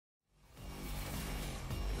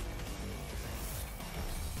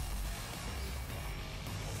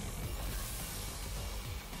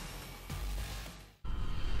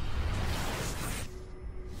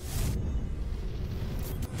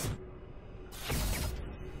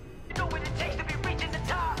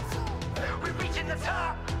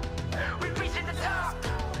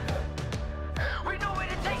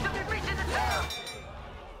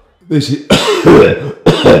This is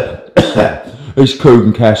it's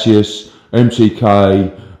KUGAN, CASSIUS, MCK,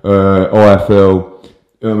 IFL.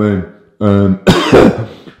 I mean,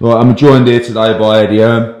 right, I'm joined here today by Eddie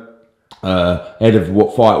Hearn, head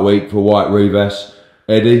of Fight Week for Whyte-Wilder Wbc.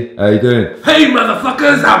 Eddie, how you doing? Hey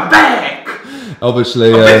motherfuckers, I'm back!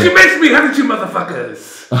 Obviously, I bet you missed me, haven't you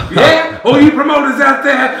motherfuckers? Yeah? All you promoters out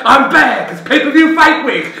there, I'm back! It's pay-per-view fight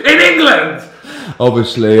week in England!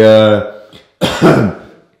 Obviously,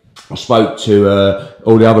 I spoke to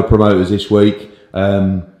all the other promoters this week,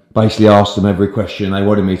 basically asked them every question they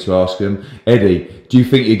wanted me to ask them. Eddie, do you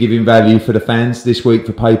think you're giving value for the fans this week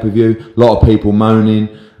for pay-per-view? A lot of people moaning,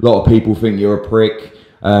 a lot of people think you're a prick,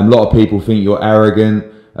 a lot of people think you're arrogant,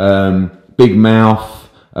 big mouth,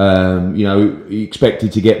 you know, you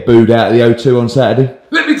expected to get booed out of the O2 on Saturday.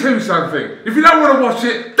 Let me tell you something, if you don't want to watch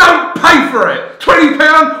it, don't pay for it! £20,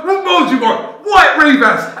 what more do you want? White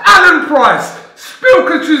Rivas, Alan Price,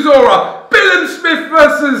 Spilka Chisora, Bill and Smith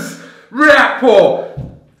versus React,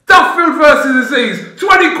 Duffield versus Aziz,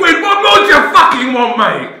 20 quid, what more do you fucking want,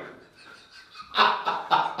 mate?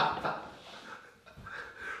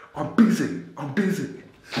 I'm busy. I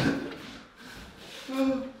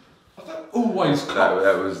don't always cough.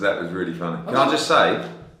 That was really funny. Can I just say,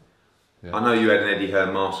 yeah. I know you had an Eddie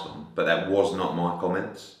Hearn mask on, but that was not my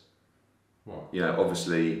comments. What? You know,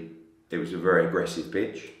 obviously, it was a very aggressive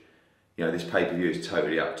pitch. You know, this pay-per-view is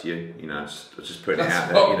totally up to you. You know, just putting it out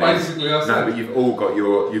there. You know, basically, no, but you've all got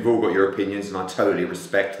your opinions, and I totally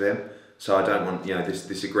respect them. So I don't want, you know,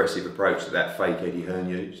 this aggressive approach that fake Eddie Hearn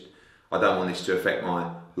used. I don't want this to affect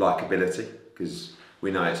my likability, because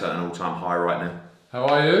we know it's at an all-time high right now. How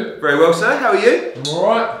are you? Very well, sir. How are you? I'm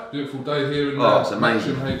alright. Beautiful day here in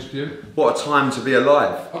amazing. HQ. What a time to be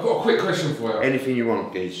alive. I've got a quick question for you. Anything you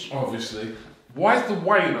want, Giz. Obviously. Why is the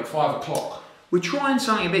weigh-in at 5 o'clock? We're trying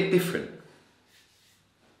something a bit different.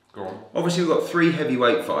 Go on. Obviously, we've got 3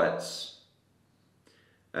 heavyweight fights.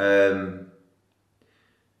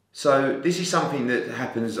 So this is something that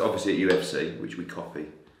happens obviously at UFC, which we copy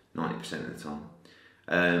 90% of the time.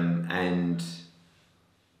 And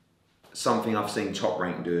something I've seen Top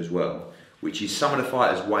Rank do as well, which is some of the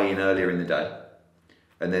fighters weigh in earlier in the day,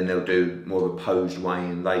 and then they'll do more of a posed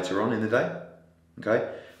weigh-in later on in the day. Okay.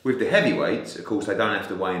 With the heavyweights, of course, they don't have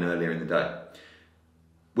to weigh in earlier in the day.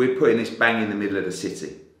 We're putting this bang in the middle of the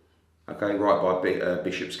city, okay, right by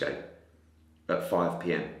Bishopsgate at 5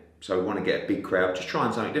 PM. So we want to get a big crowd, just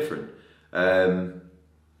trying something different.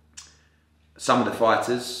 Some of the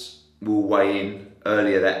fighters will weigh in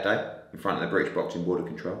earlier that day in front of the British Boxing Board of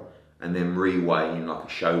Control, and then re-weigh in like a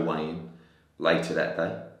show weigh-in later that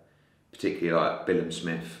day, particularly like Bill and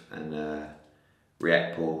Smith and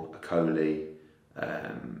React-Paul, Akoli,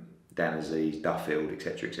 Dan Aziz, Duffield,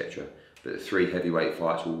 etc, etc. But the 3 heavyweight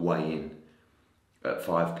fights will weigh in at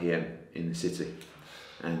 5 PM in the city.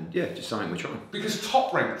 And yeah, just something we're trying. Because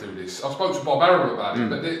Top Rank do this. I spoke to Bob Arum about it,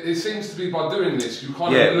 but it seems to be by doing this, you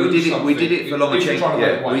kind of lose something. We did it for Lomachenko.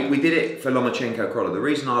 Yeah, we did it for Lomachenko-Crolla. The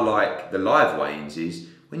reason I like the live weigh-ins is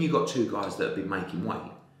when you've got 2 guys that have been making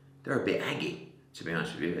weight, they're a bit aggy, to be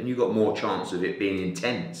honest with you, and you've got more chance of it being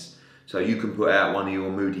intense. So you can put out one of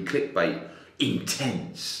your moody clickbait,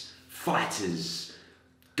 intense fighters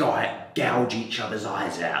gouge each other's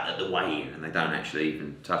eyes out at the weigh-in, and they don't actually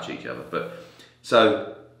even touch each other. But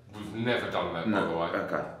so we've never done that, by the way.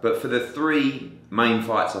 Okay, but for the 3 main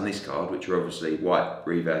fights on this card, which are obviously White,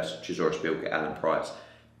 Rivas, Chisora, Spilka, Alan Price,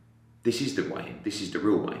 this is the weigh-in. This is the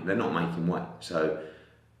real weigh-in. They're not making weight. So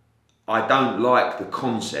I don't like the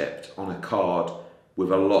concept on a card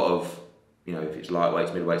with a lot of, you know, if it's lightweights,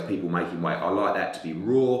 middleweights, people making weight. I like that to be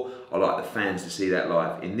raw. I like the fans to see that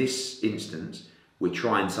live. In this instance, we're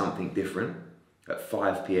trying something different at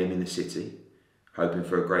 5 PM in the city, hoping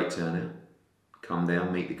for a great turnout. Come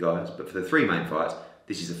down, meet the guys. But for the 3 main fights,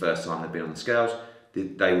 this is the first time they've been on the scales.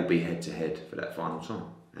 They will be head to head for that final time,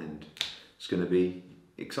 and it's going to be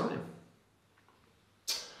exciting.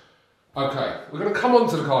 Okay, we're going to come on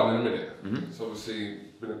to the card in a minute. It's obviously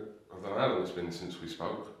been I don't know how long it's been since we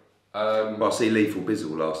spoke. Well, I see Lethal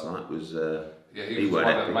Bizzle last night was. Yeah, he was the one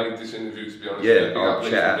that made this interview, to be honest.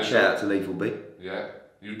 Yeah, shout out to Lethal B. Yeah,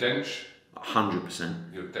 you dench.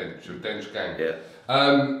 100%. You're dench gang. Yeah.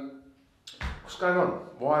 What's going on?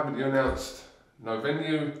 Why haven't you announced no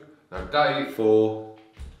venue, no date?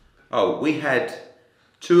 We had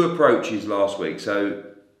 2 approaches last week. So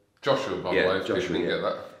Joshua, by the way, if Joshua, people didn't get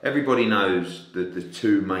that. Everybody knows that the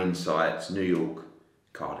 2 main sites, New York,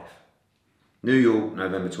 Cardiff. New York,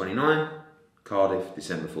 November 29, Cardiff,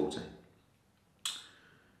 December 14.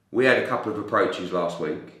 We had a couple of approaches last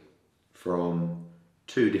week from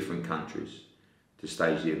 2 different countries to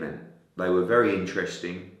stage the event. They were very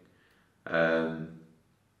interesting.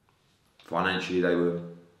 Financially, they were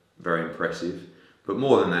very impressive, but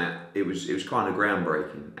more than that, it was kind of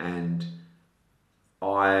groundbreaking, and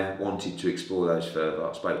I wanted to explore those further.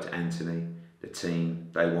 I spoke to Anthony, the team.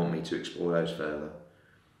 They want me to explore those further.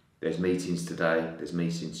 There's meetings today. There's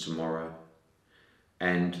meetings tomorrow,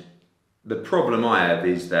 and the problem I have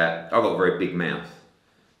is that I've got a very big mouth.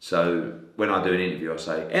 So when I do an interview, I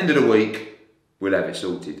say, end of the week, we'll have it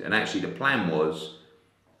sorted. And actually the plan was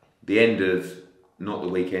the end of, not the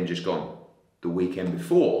weekend just gone, the weekend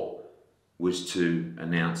before was to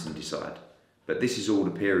announce and decide. But this is all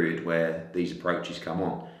the period where these approaches come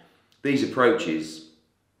on. These approaches,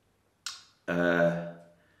 there's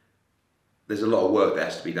a lot of work that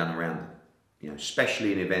has to be done around them, you know,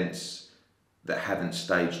 especially in events that haven't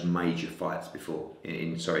staged major fights before,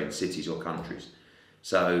 in cities or countries.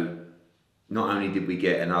 So not only did we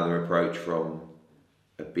get another approach from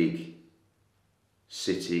a big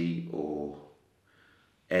city or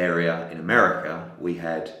area in America, we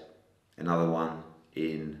had another one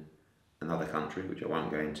in another country, which I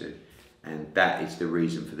won't go into, and that is the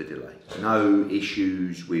reason for the delay. No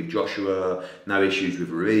issues with Joshua, no issues with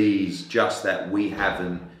Ruiz, just that we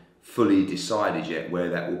haven't fully decided yet where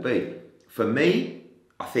that will be. For me,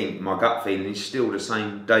 I think my gut feeling is still the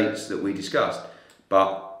same dates that we discussed,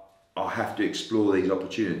 but I have to explore these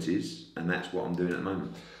opportunities, and that's what I'm doing at the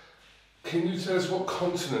moment. Can you tell us what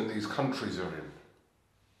continent these countries are in?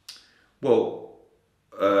 Well,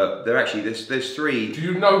 they're actually, there's three. Do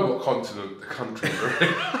you know what continent the countries are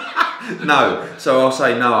in? No, so I'll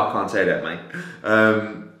say no, I can't say that, mate.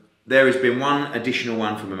 There has been one additional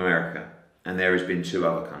one from America, and there has been 2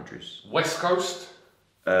 other countries. West Coast?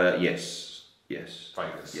 Yes.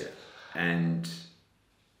 Famous. Yeah. And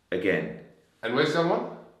again. And where's the other one?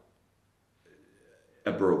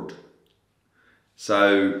 Abroad.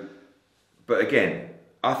 So, but again,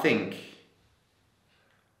 I think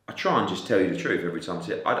I try and just tell you the truth every time I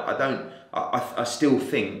say it. I still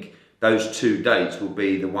think those 2 dates will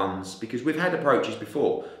be the ones, because we've had approaches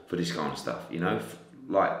before for this kind of stuff, you know,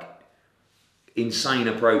 like insane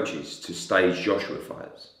approaches to stage Joshua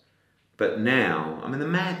fights. But now, I mean, the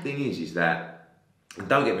mad thing is that, and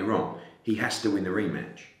don't get me wrong, he has to win the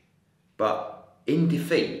rematch. But in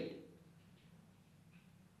defeat,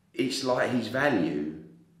 it's like his value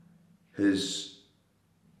has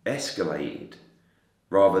escalated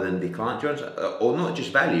rather than declined. Or not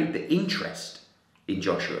just value, the interest in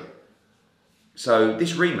Joshua. So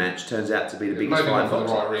this rematch turns out to be the biggest fight in boxing.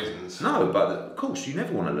 Maybe not for the right reasons. No, but of course, you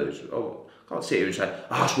never want to lose. Oh, I can't sit here and say,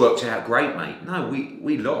 oh, it's worked out great, mate. No,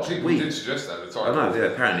 we lost. People did suggest that at the time. I know,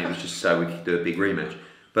 yeah, apparently it was just so we could do a big rematch.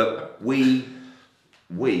 But we,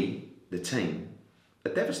 the team,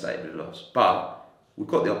 are devastated with the loss. But we've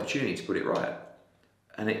got the opportunity to put it right.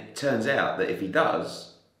 And it turns out that if he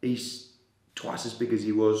does, he's twice as big as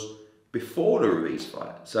he was before the Ruiz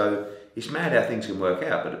fight. So it's mad how things can work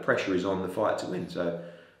out, but the pressure is on the fight to win. So,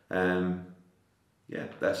 yeah,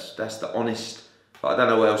 that's the honest. I don't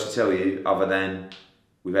know what else to tell you other than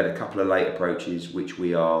we've had a couple of late approaches which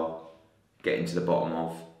we are getting to the bottom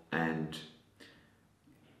of, and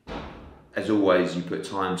as always, you put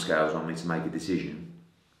timescales on me to make a decision.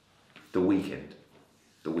 The weekend.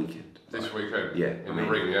 This weekend? Yeah. In the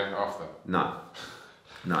ring, yeah, after? No.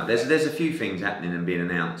 There's a few things happening and being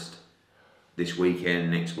announced this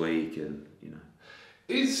weekend, next week, and you know.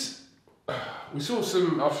 We saw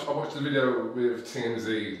some. I watched the video with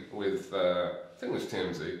TMZ with I think it was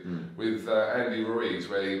TMZ with Andy Ruiz,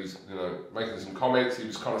 where he was, you know, making some comments. He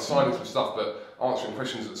was kind of signing some stuff, but answering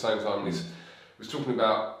questions at the same time. He was talking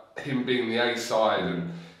about him being the A side.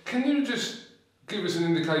 And can you just give us an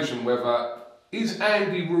indication whether is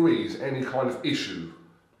Andy Ruiz any kind of issue?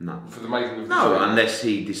 No. For the making of this No, film? unless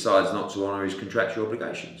he decides not to honour his contractual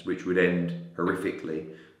obligations, which would end horrifically.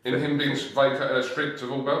 In him being stripped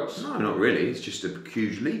of all belts? No, not really. It's just a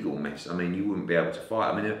huge legal mess. I mean, you wouldn't be able to fight.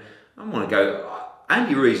 I mean, I want to go.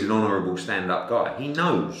 Andy Ruiz is an honourable stand-up guy. He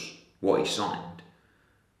knows what he signed,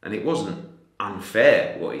 and it wasn't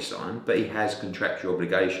unfair what he signed, but he has contractual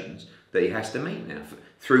obligations that he has to meet now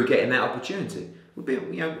through getting that opportunity.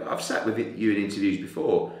 I've sat with you in interviews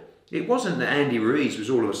before. It wasn't that Andy Ruiz was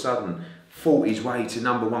all of a sudden fought his way to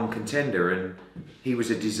 #1 contender and he was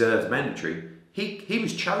a deserved mandatory. He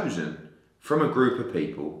was chosen from a group of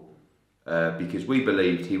people because we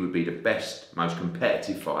believed he would be the best, most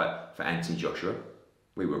competitive fight for Anthony Joshua.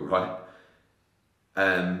 We were right.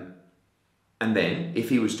 And then, if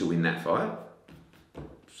he was to win that fight,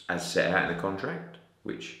 as set out in the contract,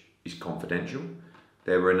 which is confidential,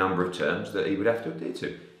 there were a number of terms that he would have to adhere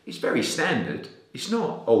to. It's very standard. It's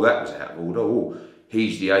not, oh, that was out of order, oh,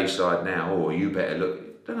 he's the A side now, or you better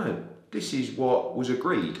look. No. this is what was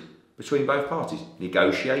agreed between both parties,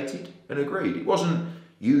 negotiated and agreed. It wasn't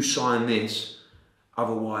you sign this,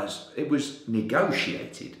 otherwise it was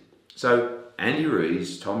negotiated. So Andy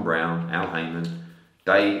Ruiz, Tom Brown, Al Heyman,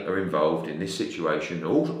 they are involved in this situation,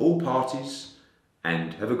 all parties,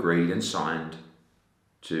 and have agreed and signed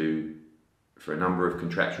for a number of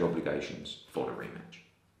contractual obligations for the rematch.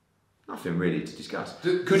 Nothing really to discuss.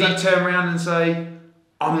 Could he turn around and say,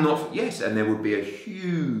 I'm not, yes, and there would be a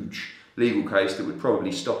huge legal case that would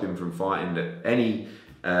probably stop him from fighting, that any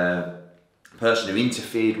person who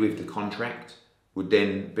interfered with the contract would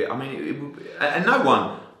then be, I mean, it would, and no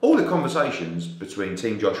one, all the conversations between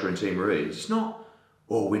Team Joshua and Team Ruiz, it's not,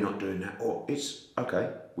 oh, we're not doing that, or it's,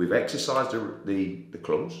 okay, we've exercised the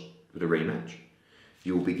clause for the rematch.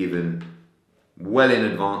 You will be given well in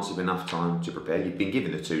advance of enough time to prepare. You've been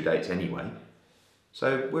given the 2 dates anyway.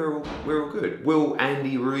 So we're all good. Will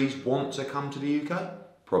Andy Ruiz want to come to the UK?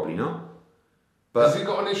 Probably not. But has he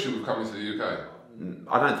got an issue with coming to the UK?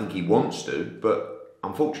 I don't think he wants to, but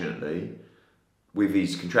unfortunately, with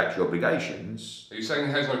his contractual obligations... Are you saying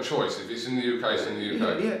he has no choice? If it's in the UK, it's in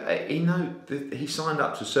the UK? He signed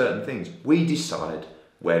up to certain things. We decide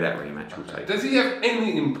where that rematch will take. Does he have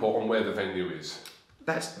any input on where the venue is?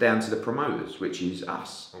 That's down to the promoters, which is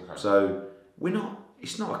us. Okay. So we're not.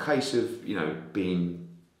 It's not a case of being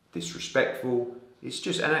disrespectful. It's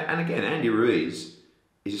just and again, Andy Ruiz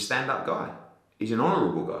is a stand-up guy. He's an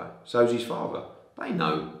honourable guy. So's his father. They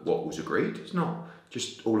know what was agreed. It's not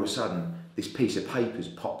just all of a sudden this piece of paper's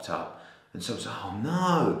popped up and someone's like, oh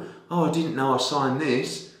no, oh I didn't know I signed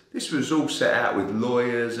this. This was all set out with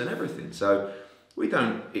lawyers and everything. So we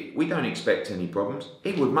don't expect any problems.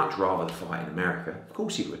 He would much rather fight in America. Of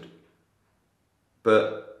course he would.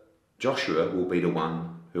 But Joshua will be the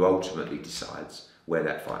one who ultimately decides where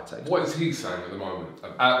that fight takes place. What is he saying at the moment?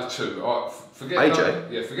 Out of the two? Forget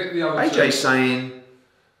AJ? Forget the other two. AJ's saying,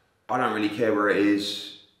 I don't really care where it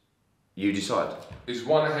is, you decide. Is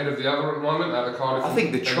one ahead of the other at the moment, out of Cardiff? I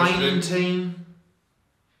think the training team,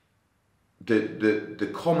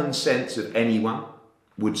 the common sense of anyone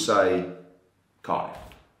would say Cardiff.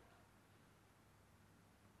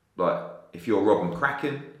 Like, if you're Rob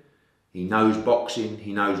McCracken, he knows boxing,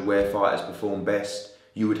 he knows where fighters perform best,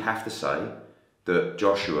 you would have to say that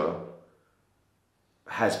Joshua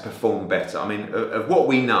has performed better. I mean, of what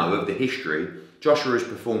we know of the history, Joshua has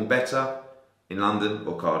performed better in London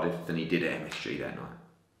or Cardiff than he did at MSG that night.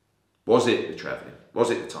 Was it the travelling? Was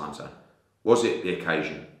it the time zone? Was it the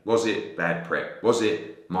occasion? Was it bad prep? Was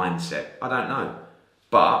it mindset? I don't know.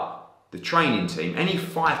 But the training team, any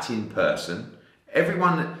fighting person,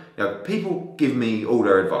 everyone, people give me all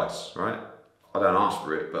their advice, right? I don't ask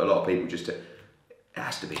for it, but a lot of people just, it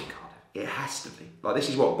has to be in Cardiff. It has to be. Like, this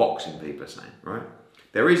is what boxing people are saying, right?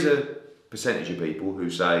 There is a percentage of people who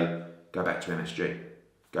say, go back to MSG.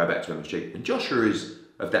 Go back to MSG. And Joshua is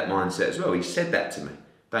of that mindset as well. He said that to me.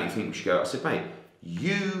 Don't you think we should go? I said, mate,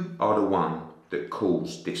 you are the one that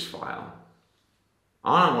calls this fight on.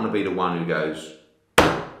 I don't want to be the one who goes,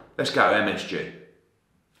 let's go to MSG.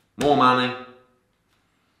 More money,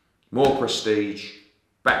 more prestige,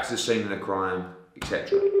 back to the scene of the crime,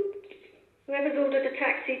 etc. Whoever's ordered a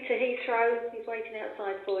taxi to Heathrow is waiting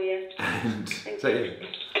outside for you.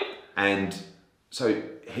 And so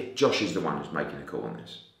Josh is the one who's making the call on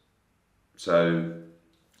this. So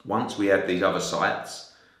once we have these other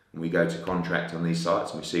sites and we go to contract on these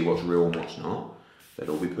sites and we see what's real and what's not,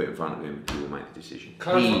 they'll all be put in front of him and he will make the decision.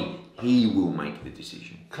 He will make the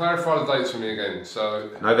decision. Clarify the dates for me again. So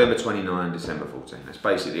November 29, December 14. That's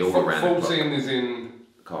basically all around 14 the clock. is in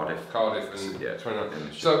Cardiff and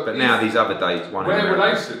 29. So, but now these other dates, where will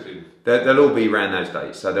they sit in? They'll all be around those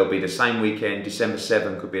dates. So they'll be the same weekend. December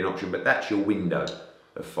 7 could be an option, but that's your window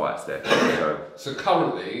of fights there. So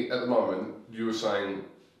currently, at the moment, you were saying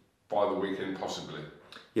by the weekend possibly.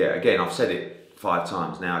 Yeah, again, I've said it 5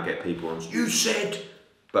 times now. I get people on, you said,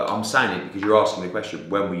 but I'm saying it because you're asking the question,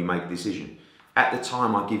 when will you make a decision? At the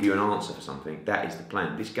time I give you an answer for something, that is the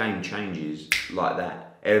plan. This game changes like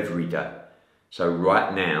that every day. So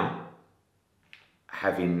right now,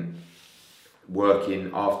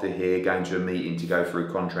 working after here, going to a meeting to go through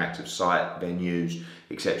contracts of site, venues,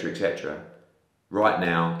 etc., etc. Right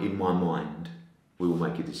now, in my mind, we will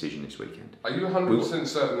make a decision this weekend. Are you 100%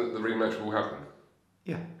 certain that the rematch will happen?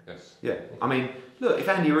 Yeah. Yes. Yeah. I mean, look, if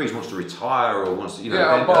Andy Ruiz wants to retire or wants to,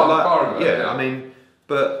 I mean,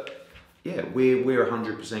 but yeah, we're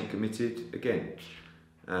 100% committed again.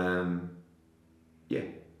 Yeah,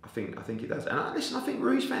 I think it does. And I think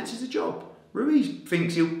Ruiz fancies the job. Ruiz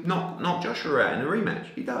thinks he'll knock Joshua out in a rematch.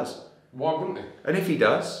 He does. Why wouldn't he? And if he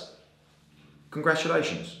does,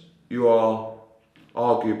 congratulations. You are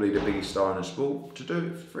arguably the biggest star in the sport, to do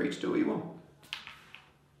it for free, to do what you want.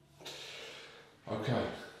 Okay.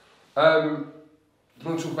 I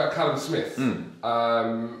want to talk about Callum Smith.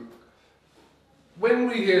 When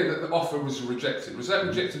we hear that the offer was rejected, was that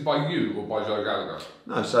rejected by you or by Joe Gallagher?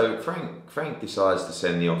 No, so Frank decides to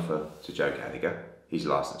send the offer to Joe Gallagher, his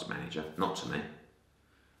licensed manager, not to me.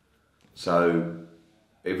 So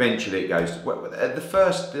eventually it goes to, well,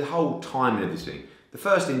 the whole timing of this thing, the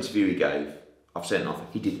first interview he gave, I've sent an offer,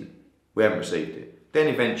 he didn't. We haven't received it. Then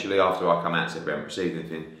eventually, after I come out and said we haven't received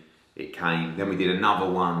anything, it came. Then we did another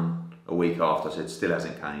one a week after, I said still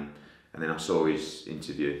hasn't came. And then I saw his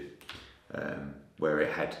interview where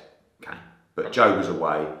it had came. But Joe was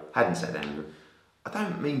away, hadn't sat down with him. I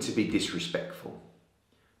don't mean to be disrespectful,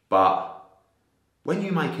 but when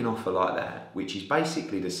you make an offer like that, which is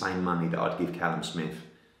basically the same money that I'd give Callum Smith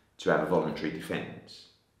to have a voluntary defence,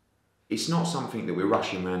 it's not something that we're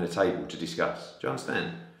rushing around the table to discuss. Do you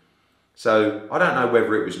understand? So I don't know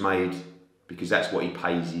whether it was made because that's what he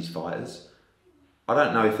pays his fighters. I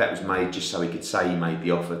don't know if that was made just so he could say he made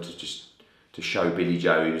the offer to show Billy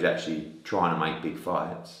Joe he was actually trying to make big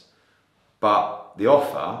fights. But the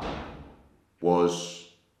offer was,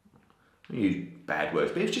 I use bad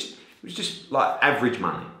words, but it was just like average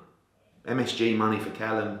money. MSG money for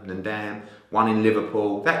Callum, Nandam, one in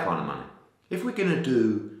Liverpool, that kind of money. If we're going to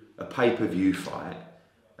do a pay-per-view fight,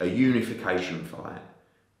 a unification fight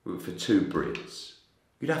for two Brits,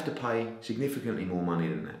 you'd have to pay significantly more money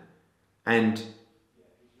than that. And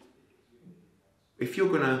if you're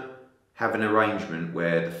going to have an arrangement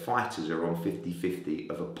where the fighters are on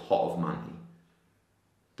 50-50 of a pot of money,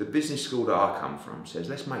 the business school that I come from says,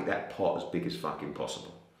 let's make that pot as big as fucking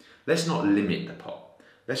possible. Let's not limit the pot.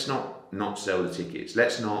 Let's not sell the tickets.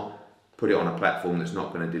 Let's not put it on a platform that's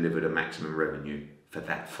not going to deliver the maximum revenue for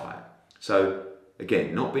that fight. So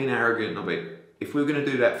again, not being arrogant, if we were going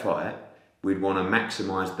to do that fight, we'd want to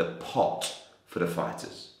maximise the pot for the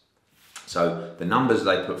fighters. So the numbers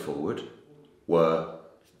they put forward were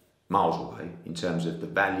miles away in terms of the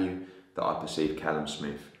value that I perceive Callum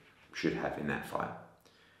Smith should have in that fight.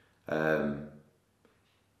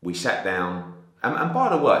 We sat down, and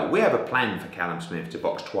by the way, we have a plan for Callum Smith to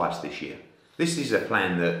box twice this year. This is a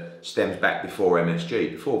plan that stems back before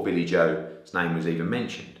MSG, before Billy Joe's name was even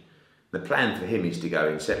mentioned. The plan for him is to go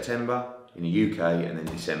in September in the UK and then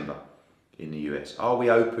December in the US. Are we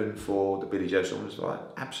open for the Billy Joe Saunders fight?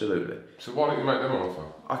 Absolutely. So why don't you make them an offer?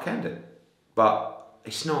 I can do. But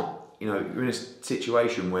it's not, you're in a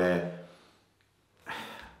situation where,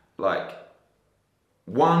 like,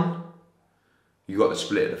 one, you got the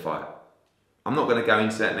split of the fight. I'm not going to go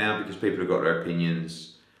into that now because people have got their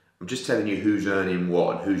opinions. I'm just telling you who's earning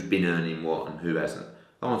what and who's been earning what and who hasn't.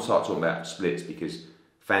 I don't want to start talking about splits because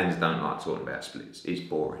fans don't like talking about splits. It's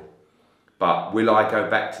boring. But will I go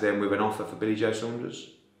back to them with an offer for Billy Joe Saunders?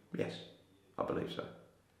 Yes, I believe so.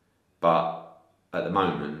 But at the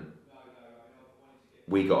moment,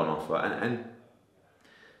 we got an offer. And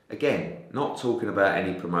again, not talking about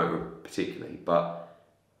any promoter particularly, but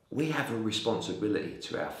we have a responsibility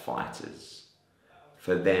to our fighters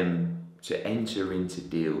for them to enter into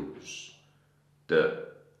deals that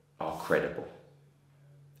are credible.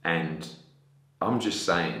 And I'm just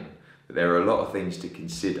saying that there are a lot of things to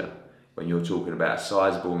consider when you're talking about a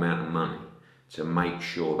sizable amount of money to make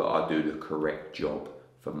sure that I do the correct job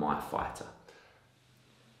for my fighter.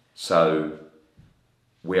 So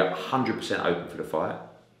we are 100% open for the fight.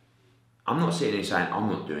 I'm not sitting here saying I'm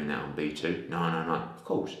not doing that on B2. No. Of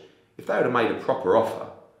course, if they would have made a proper offer,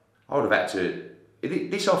 I would have had to.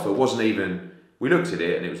 This offer wasn't even. We looked at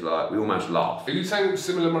it and it was like we almost laughed. Are you saying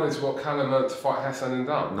similar money to what Callum earned to fight Hassan and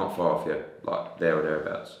Dunn? Not far off, yeah, like there or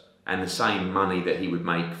thereabouts, and the same money that he would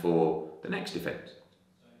make for the next defence.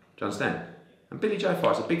 Do you understand? And Billy Joe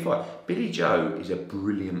fights a big fight. Billy Joe is a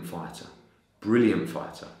brilliant fighter. Brilliant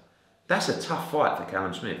fighter. That's a tough fight for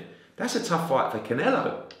Callum Smith. That's a tough fight for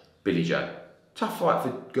Canelo, Billy Joe. Tough fight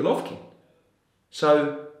for Golovkin.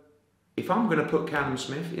 So, if I'm going to put Callum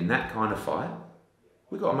Smith in that kind of fight,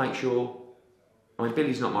 we've got to make sure, I mean,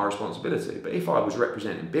 Billy's not my responsibility, but if I was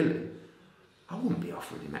representing Billy, I wouldn't be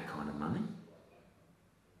offering him that kind of money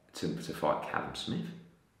to fight Callum Smith.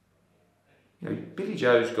 Billy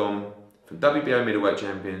Joe's gone from WBO middleweight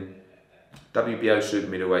champion, WBO super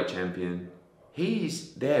middleweight champion.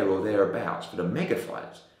 He's there or thereabouts for the mega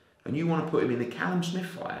fights, and you want to put him in the Callum Smith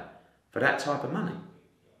fight for that type of money.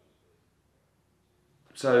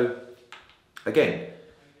 So, again,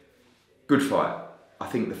 good fight. I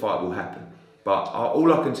think the fight will happen. But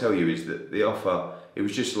all I can tell you is that the offer, it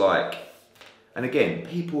was just like, and again,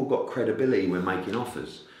 people have got credibility when making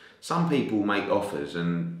offers. Some people make offers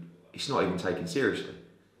and it's not even taken seriously.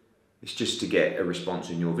 It's just to get a response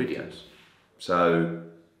in your videos. So.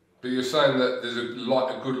 But you're saying that there's a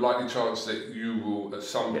good likely chance that you will at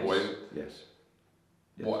some point. Yes.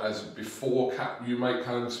 What, as before you make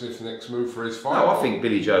Callum Smith's next move for his fight? No, I think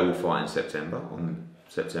Billy Joe will fight in September, on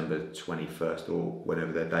September 21st or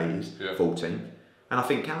whenever their day is, 14th. And I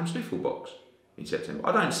think Callum Smith will box in September.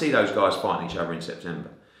 I don't see those guys fighting each other in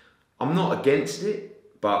September. I'm not against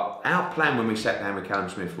it, but our plan when we sat down with Callum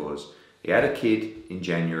Smith was, he had a kid in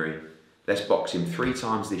January, let's box him 3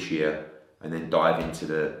 times this year and then dive into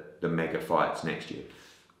the mega fights next year.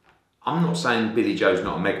 I'm not saying Billy Joe's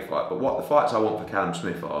not a mega fight, but what the fights I want for Callum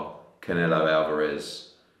Smith are Canelo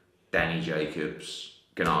Alvarez, Danny Jacobs,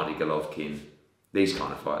 Gennady Golovkin, these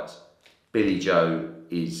kind of fights. Billy Joe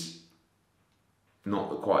is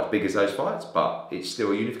not quite as big as those fights, but it's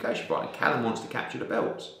still a unification fight. And Callum wants to capture the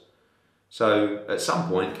belts. So at some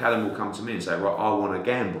point, Callum will come to me and say, right, I want to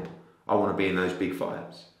gamble. I want to be in those big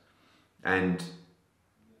fights. And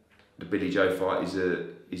the Billy Joe fight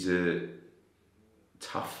is a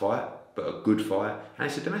tough fight, but a good fight, and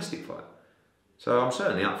it's a domestic fight. So I'm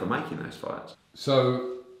certainly up for making those fights.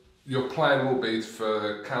 So your plan will be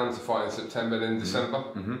for Callum to fight in September and in December?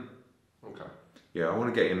 Mm-hmm. Okay. Yeah, I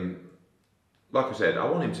want to get him, like I said, I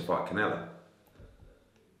want him to fight Canelo.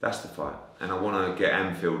 That's the fight. And I want to get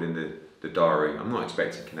Anfield in the diary. I'm not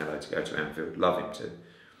expecting Canelo to go to Anfield, love him to.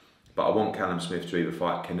 But I want Callum Smith to either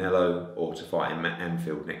fight Canelo or to fight in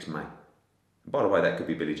Anfield next May. And by the way, that could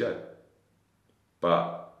be Billy Joe.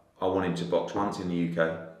 But I want him to box once in the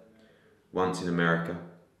UK, once in America,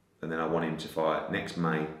 and then I want him to fight next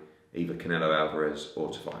May, either Canelo Alvarez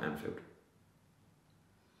or to fight Anfield.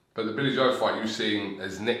 But the Billy Joe fight you're seeing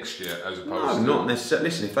as next year as opposed to... No, not necessarily.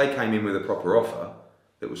 Listen, if they came in with a proper offer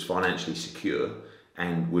that was financially secure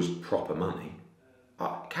and was proper money,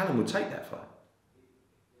 Callum would take that fight.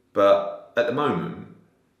 But at the moment,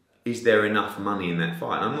 is there enough money in that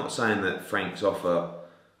fight? And I'm not saying that Frank's offer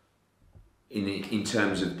in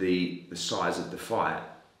terms of the size of the fight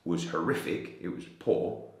was horrific, it was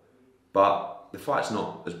poor, but the fight's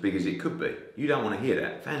not as big as it could be. You don't want to hear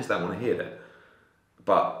that, fans don't want to hear that.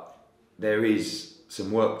 But there is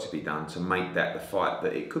some work to be done to make that the fight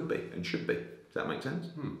that it could be and should be. Does that make sense?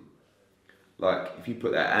 Like, if you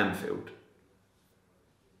put that at Anfield,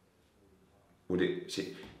 would it...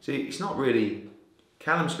 See, it's not really...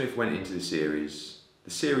 Callum Smith went into the series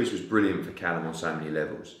was brilliant for Callum on so many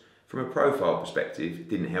levels. From a profile perspective, it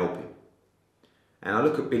didn't help him. And I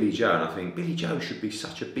look at Billy Joe and I think, Billy Joe should be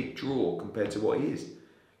such a big draw compared to what he is.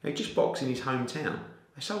 He just boxed in his hometown.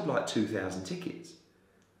 They sold like 2,000 tickets.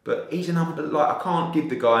 But he's I can't give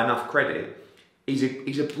the guy enough credit. He's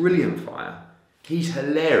a brilliant fighter. He's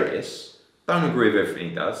hilarious. Don't agree with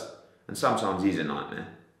everything he does. And sometimes he's a nightmare.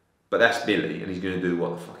 But that's Billy and he's going to do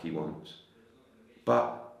what the fuck he wants.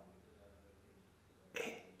 But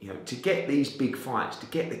you know, to get these big fights, to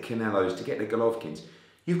get the Canelos, to get the Golovkins,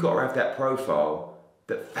 you've got to have that profile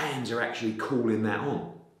that fans are actually calling that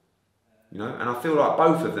on. You know, and I feel like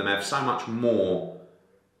both of them have so much more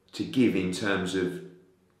to give in terms of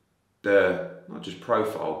the, not just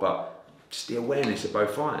profile, but just the awareness of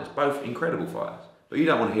both fighters, both incredible fighters. But you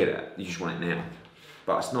don't want to hear that, you just want it now.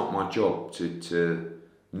 But it's not my job to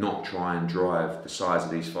not try and drive the size of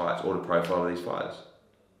these fights or the profile of these fighters.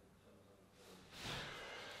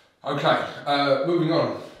 Okay, moving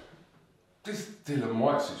on. This Dillian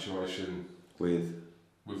Whyte situation with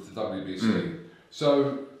the WBC.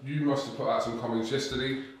 So you must have put out some comments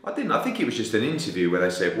yesterday. I didn't. I think it was just an interview where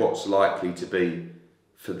they said what's likely to be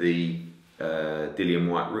for the Dillian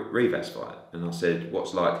Whyte Rivas fight, and I said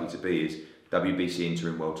what's likely to be is WBC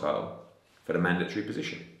interim world title for the mandatory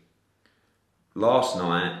position. Last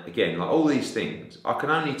night, again, like all these things, I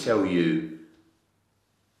can only tell you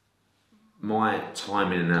my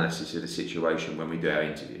time and analysis of the situation when we do our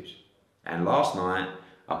interviews. And last night,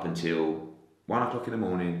 up until 1 o'clock in the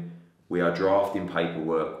morning, we are drafting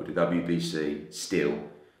paperwork with the WBC still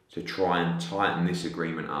to try and tighten this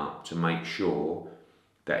agreement up to make sure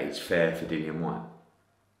that it's fair for Dillian Whyte.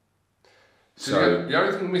 So the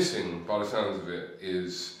only thing missing, by the sounds of it,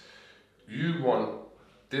 is you want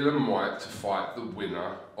Dillian Whyte to fight the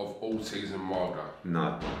winner of Ortiz and Wilder.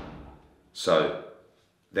 No. So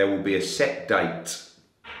there will be a set date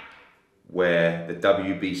where the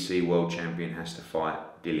WBC world champion has to fight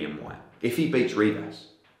Dillian Whyte. If he beats Rivas,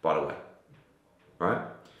 by the way. Right?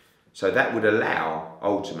 So that would allow,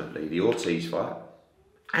 ultimately, the Ortiz fight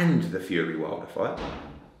and the Fury Wilder fight.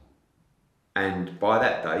 And by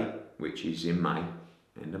that date, which is in May,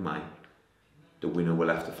 end of May, the winner will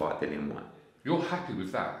have to fight Dillian Whyte. You're happy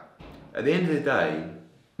with that? At the end of the day,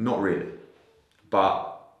 not really.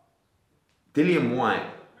 But Dillian Whyte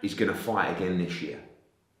is going to fight again this year.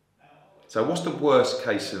 So what's the worst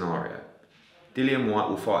case scenario? Dillian Whyte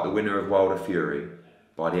will fight the winner of Wilder Fury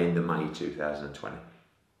by the end of May 2020.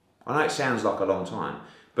 I know it sounds like a long time,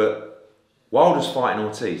 but Wilder's fighting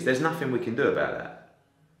Ortiz. There's nothing we can do about that.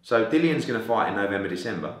 So Dillian's going to fight in November,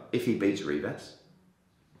 December, if he beats Rivas.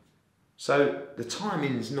 So the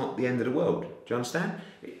timing's not the end of the world. Do you understand?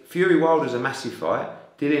 Fury Wilder's a massive fight.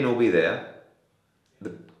 Dillian will be there.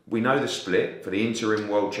 We know the split for the interim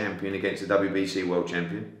world champion against the WBC world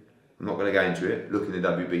champion. I'm not going to go into it. Look in the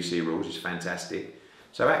WBC rules, it's fantastic.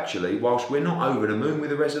 So actually, whilst we're not over the moon with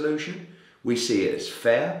the resolution, we see it as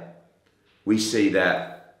fair. We see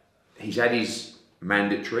that he's had his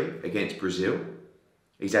mandatory against Brazil.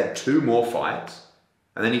 He's had 2 more fights,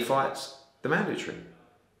 and then he fights the mandatory.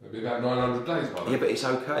 It'll be about 900 days by then. Yeah, but it's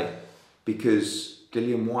okay, because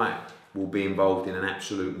Dillian Whyte will be involved in an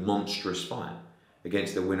absolute monstrous fight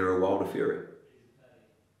against the winner of Wilder Fury.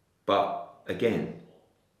 But again,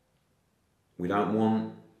 we don't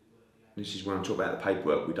want, this is when I'm talking about the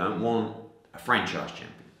paperwork, we don't want a franchise champion.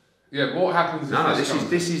 Yeah, what happens if No,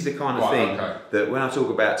 this is the kind of thing that when I talk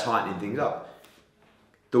about tightening things up,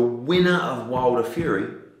 the winner of Wilder Fury,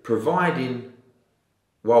 providing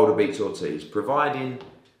Wilder beats Ortiz, providing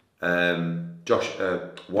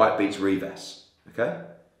Whyte beats Rivas, okay?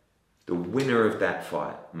 The winner of that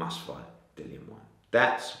fight must fight Dillian Whyte.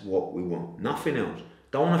 That's what we want, nothing else.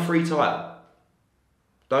 Don't want a free title.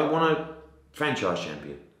 Don't want a franchise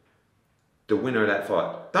champion. The winner of that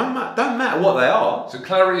fight. Don't matter what they are. So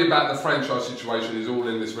clarity about the franchise situation is all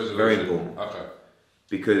in this resolution? Very important. Okay.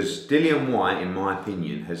 Because Dillian Whyte, in my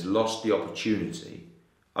opinion, has lost the opportunity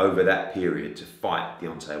over that period to fight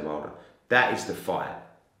Deontay Wilder. That is the fight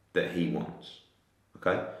that he wants.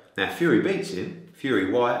 Okay? Now, if Fury beats him,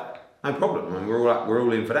 Fury Whyte, no problem. I mean, we're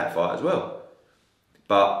all in for that fight as well.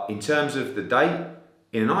 But in terms of the date,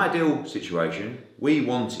 in an ideal situation, we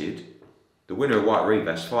wanted the winner of Whyte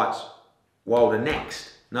Rivas fights Wilder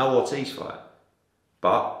next. No Ortiz fight.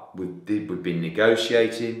 But we've been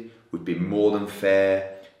negotiating. We've been more than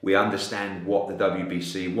fair. We understand what the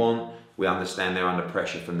WBC want. We understand they're under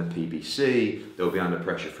pressure from the PBC. They'll be under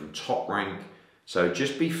pressure from Top Rank. So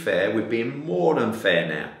just be fair. We're being more than fair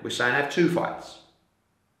now. We're saying have 2 fights.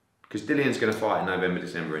 Because Dillian's going to fight in November,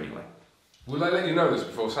 December anyway. Will they let you know this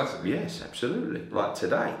before Saturday? Yes, absolutely. Like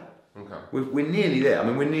today. Okay. We're nearly there. I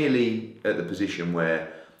mean, we're nearly at the position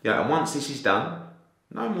where, you know, and once this is done,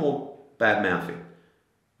 no more bad mouthing.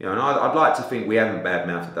 You know, and I'd like to think we haven't bad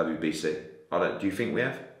mouthed the WBC. Do you think we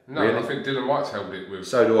have? No, really? I think Dillian Whyte's held it with.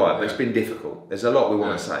 So do I, but it's been difficult. There's a lot we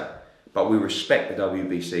want to say. But we respect the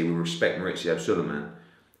WBC, we respect Maurizio Sulaiman.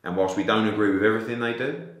 And whilst we don't agree with everything they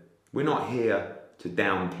do, we're not here to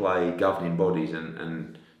downplay governing bodies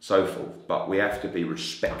and so forth. But we have to be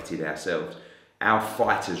respected ourselves. Our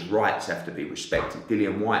fighters' rights have to be respected.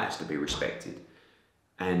 Dillian Whyte has to be respected.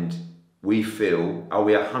 And we feel, are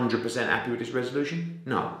we 100% happy with this resolution?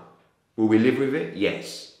 No. Will we live with it?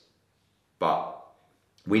 Yes. But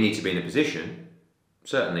we need to be in a position,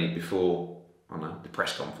 certainly before, I don't know, the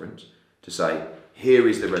press conference, to say, here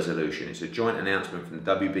is the resolution. It's a joint announcement from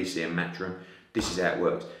the WBC and Matchroom. This is how it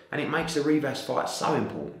works. And it makes the Rivas fight so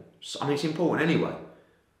important. I mean, it's important anyway.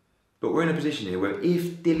 But we're in a position here where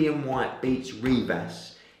if Dillian Whyte beats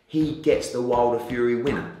Rivas, he gets the Wilder Fury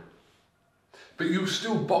winner. But you'll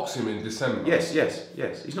still box him in December? Yes.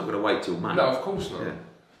 He's not going to wait till May. No, of course not. Yeah.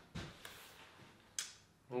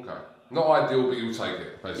 Okay. Not ideal, but you'll take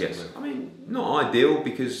it, basically. Yes. I mean, not ideal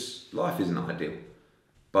because life isn't ideal.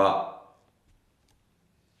 But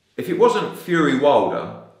if it wasn't Fury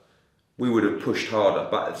Wilder, we would have pushed harder.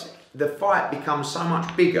 But the fight becomes so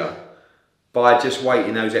much bigger by just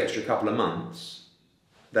waiting those extra couple of months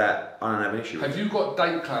that I don't have an issue with. Have you got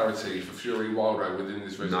date clarity for Fury Wilder within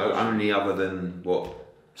this resolution? No, only other than what?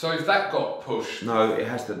 So if that got pushed... No, it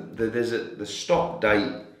has to... The stop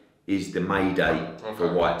date is the May date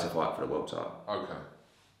for Whyte to fight for the world title. Okay.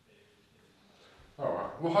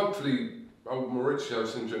 Alright. Well, hopefully Maurizio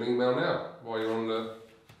sends you an email now while you're on the...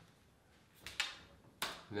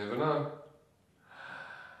 You never know.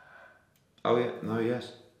 Oh yeah, no,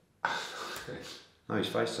 yes. No, he's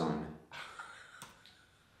FaceTiming me.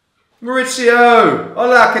 Maurizio!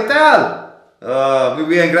 Hola, ¿qué tal? Oh, muy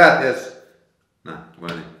bien, gracias. No,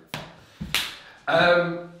 bueno.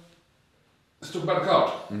 Let's talk about the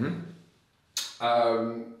card.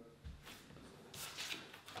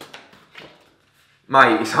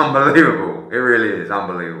 Mate, it's unbelievable. It really is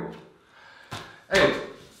unbelievable. Ed,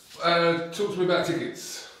 talk to me about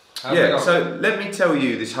tickets. Yeah, so let me tell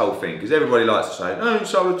you this whole thing, because everybody likes to say, oh, we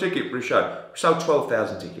sold a ticket for a show. We sold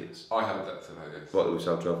 12,000 tickets. I heard that today, yes. What, we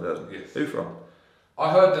sold 12,000? Yes. Who from?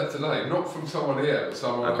 I heard that today, not from someone here, but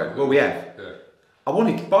someone... Okay, well we have. Yeah. I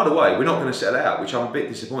wanted, by the way, we're not going to sell out, which I'm a bit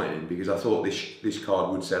disappointed in, because I thought this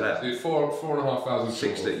card would sell out. So 4,500.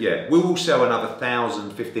 60, yeah. We will sell another 1,000,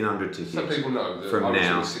 1,500 tickets. Some people know that from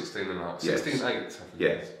now. 16,500. Yes. 16,800.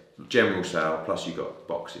 Yeah, general sale, plus you've got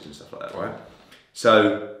boxes and stuff like that, right?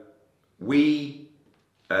 So we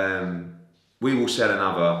will sell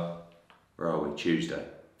another, where are we, Tuesday,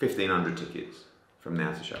 1,500 tickets from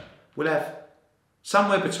now to show. We'll have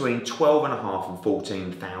somewhere between 12,500 and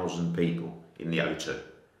 14,000 people in the O2.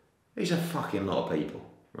 These are fucking lot of people,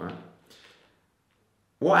 right?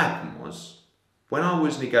 What happened was, when I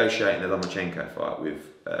was negotiating the Lomachenko fight with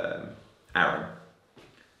Aaron,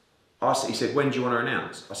 he said, when do you want to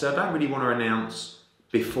announce? I said, I don't really want to announce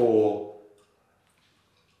before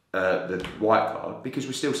the white card, because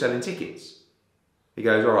we're still selling tickets. He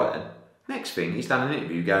goes, all right then. Next thing, he's done an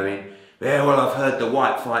interview going, yeah, well, I've heard the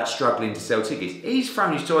Whyte fight's struggling to sell tickets. He's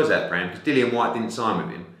thrown his toys out, Bram, because Dillian Whyte didn't sign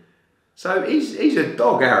with him. So he's a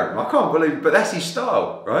dog, Aaron. I can't believe it, but that's his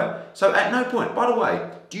style, right? So at no point, by the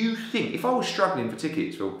way, do you think, if I was struggling for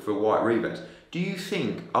tickets for Whyte Rivas, do you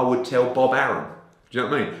think I would tell Bob Aaron? Do you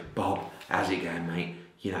know what I mean? Bob, how's it going, mate?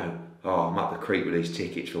 You know, oh, I'm up the creek with these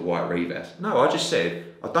tickets for Whyte Rivas. No, I just said,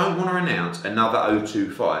 I don't want to announce another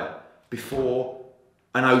O2 fight before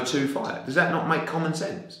an O2 fight. Does that not make common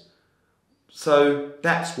sense? So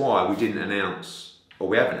that's why we didn't announce, or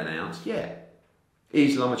we haven't announced yet.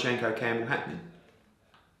 Is Lomachenko-Campbell happening?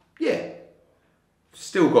 Yeah.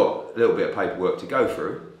 Still got a little bit of paperwork to go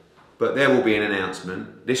through, but there will be an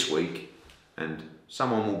announcement this week, and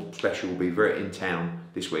someone special will be in town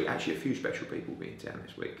this week. Actually, a few special people will be in town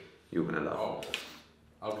this week. You're going to love.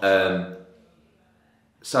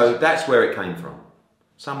 So that's where it came from.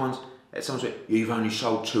 Someone's said, you've only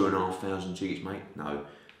sold 2,500 tickets, mate. No,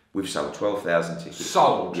 we've sold 12,000 tickets.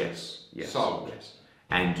 Sold? Yes. Yes. Sold? Yes.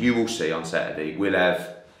 And you will see on Saturday, we'll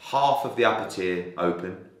have half of the upper tier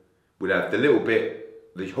open. We'll have the little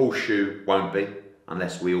bit, the horseshoe won't be,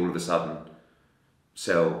 unless we all of a sudden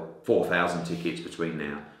sell 4,000 tickets between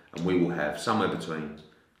now. And we will have somewhere between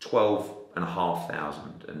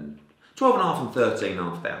 12,500 and 12,500 and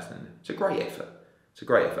 13,500. It's a great effort. It's a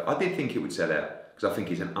great effort. I did think it would sell out, because I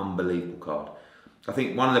think it's an unbelievable card. I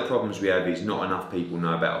think one of the problems we have is not enough people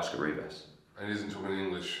know about Oscar Rivas. And he isn't talking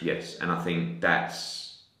English. Yes, and I think that's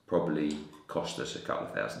probably cost us a couple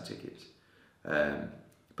of thousand tickets.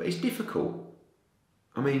 But it's difficult.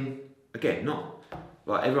 I mean, again, not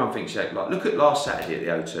like everyone thinks, like look at last Saturday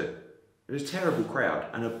at the O2. It was a terrible crowd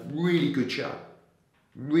and a really good show.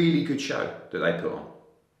 Really good show that they put on.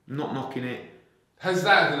 Not knocking it. Has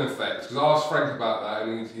that had an effect? Because I asked Frank about that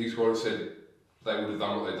and he's sort of said they would have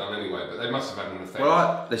done what they've done anyway, but they must have had an effect.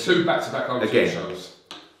 Well, two back-to-back O2 shows.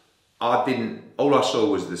 All I saw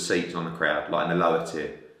was the seats on the crowd, like in the lower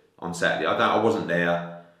tier on Saturday. I wasn't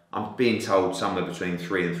there. I'm being told somewhere between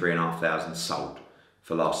 3,000 and 3,500 sold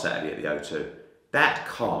for last Saturday at the O2. That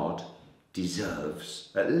card deserves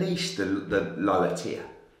at least the lower tier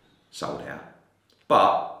sold out.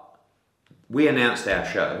 But we announced our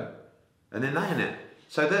show, and then they announced.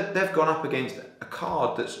 So they've gone up against a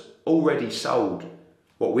card that's already sold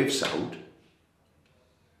what we've sold,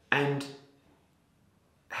 and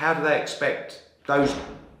how do they expect those,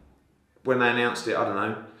 when they announced it, I don't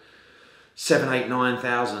know, 7,000, 8,000,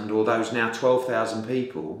 9,000, or those now 12,000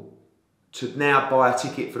 people to now buy a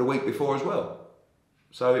ticket for the week before as well?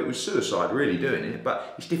 So it was suicide really doing it,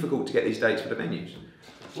 but it's difficult to get these dates for the venues.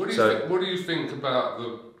 What do you think about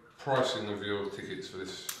the pricing of your tickets for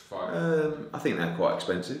this fight? I think they're quite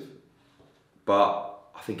expensive, but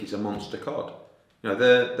I think it's a monster card. You know,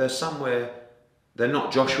 they're somewhere, they're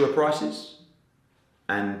not Joshua prices,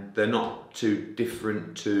 and they're not too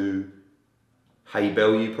different to Hay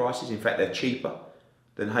Bellew prices. In fact, they're cheaper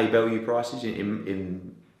than Hay Bellew prices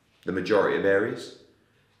in the majority of areas.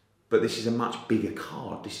 But this is a much bigger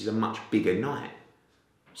card. This is a much bigger night.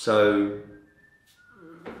 So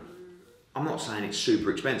I'm not saying it's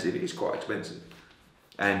super expensive. It is quite expensive.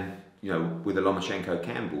 And you know, with the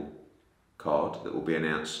Lomachenko-Campbell card that will be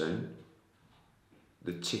announced soon,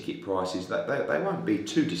 the ticket prices, they won't be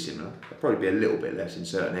too dissimilar. They'll probably be a little bit less in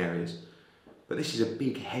certain areas. But this is a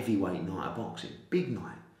big heavyweight night of boxing. Big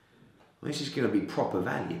night. This is going to be proper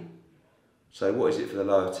value. So what is it for the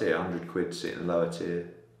lower tier? 100 quid to sit in the lower tier.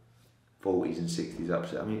 40s and 60s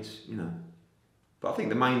upset. I mean, it's, you know. But I think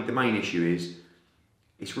the main issue is,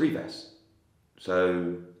 it's Rivas.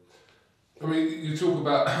 So, I mean, you talk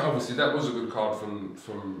about, obviously that was a good card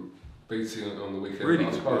from beating on the weekend. Really I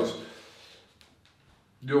good. suppose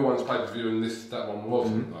your one's pay-per-view and that one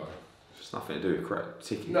wasn't though. It's nothing to do with correct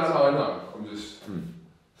tickets. No, I know. I'm just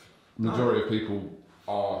majority of people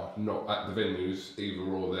are not at the venues either,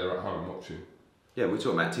 or they're at home watching. Yeah, we're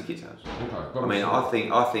talking about ticket sales. Okay. I mean,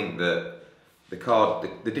 I think that the card,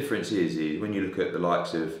 the difference is when you look at the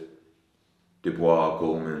likes of Dubois,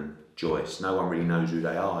 Gorman, Joyce, no one really knows who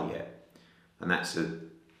they are yet, and that's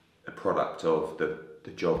a product of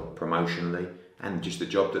the job promotionally and just the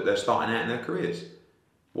job that they're starting out in their careers.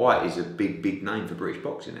 Whyte is a big name for British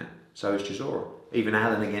boxing now. So is Chisora. Even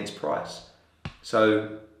Allen against Price.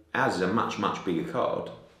 So ours is a much bigger card,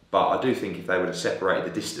 but I do think if they would have separated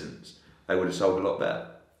the distance, they would have sold a lot better.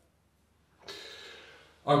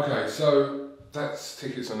 Okay, so that's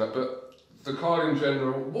tickets on that, but the card in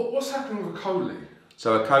general, what's happening with Coley?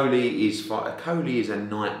 So a Coley is a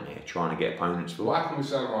nightmare trying to get opponents for. What happened with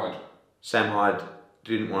Sam Hyde? Sam Hyde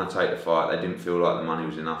didn't want to take the fight. They didn't feel like the money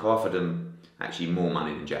was enough. I offered them actually more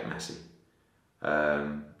money than Jack Massey.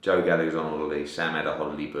 Joe Gallagher's on holiday. Sam had a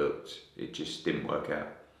holiday booked. It just didn't work out.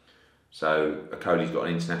 So Coley's got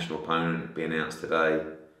an international opponent, be announced today,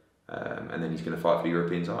 and then he's going to fight for the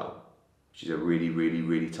European title, which is a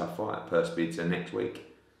really tough fight. Purse bids are next week.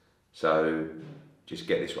 So just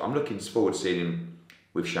get this. I'm looking forward to seeing him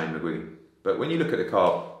with Shane McGuigan. But when you look at the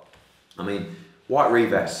card, I mean,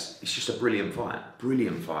 Whyte-Rivas, it's just a brilliant fight,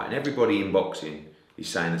 and everybody in boxing is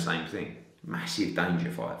saying the same thing. Massive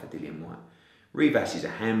danger fight for Dillian Whyte. Rivas is a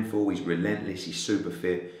handful, he's relentless, he's super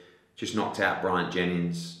fit, just knocked out Bryant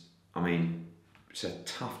Jennings. I mean, it's a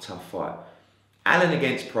tough fight. Allen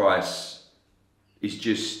against Price is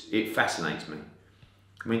just, it fascinates me.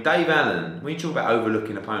 I mean, Dave Allen, when you talk about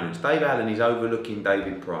overlooking opponents, Dave Allen is overlooking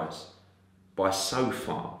David Price by so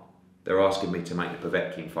far, they're asking me to make the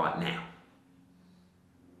Povetkin fight now.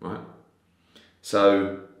 Right?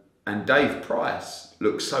 So, and Dave Price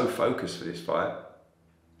looks so focused for this fight,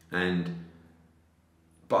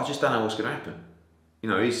 but I just don't know what's going to happen. You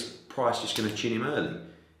know, is Price just going to chin him early?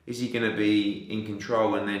 Is he going to be in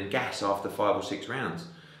control and then gas after 5 or 6 rounds?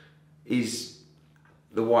 Is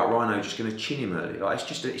the White Rhino just going to chin him early? Like,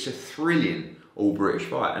 it's a thrilling all-British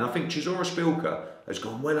fight. And I think Chisora has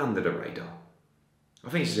gone well under the radar. I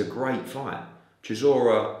think this is a great fight.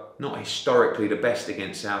 Chisora, not historically the best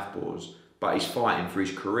against southpaws, but he's fighting for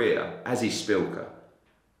his career, as is Spilka.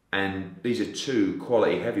 And these are two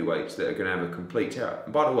quality heavyweights that are going to have a complete terror.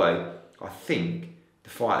 And by the way, I think the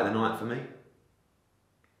fight of the night for me,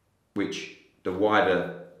 which the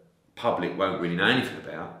wider public won't really know anything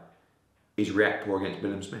about, is Riakporhe against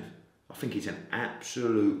Willem Smith. I think it's an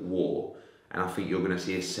absolute war, and I think you're going to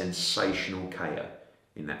see a sensational KO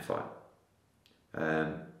in that fight.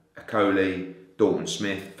 Akoli, Dalton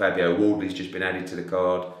Smith, Fabio Wardley's just been added to the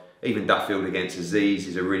card. Even Duffield against Aziz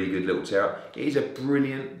is a really good little terror. It is a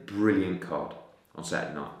brilliant card on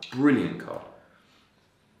Saturday night. Brilliant card.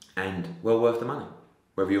 And well worth the money.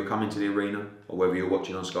 Whether you're coming to the arena or whether you're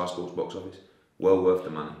watching on Sky Sports box office, well worth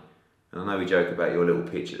the money. And I know we joke about your little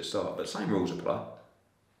pitch at the start, but same rules apply.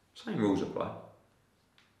 Same rules apply.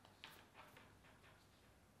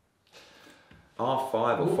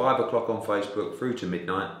 R5 or 5 o'clock on Facebook through to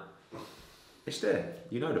midnight. It's there.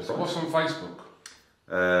 You know the price. So what's on Facebook?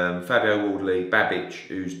 Fabio Wardley, Babic,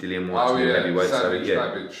 who's Dillian Whyte's new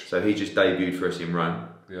heavyweight. So he just debuted for us in Rome.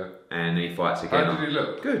 Yeah. And he fights again. How did he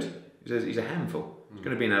look? Good. He's a handful. He's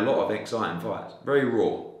going to be in a lot of exciting fights. Very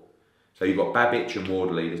raw. So you've got Babic and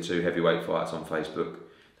Wardley, the 2 heavyweight fights on Facebook.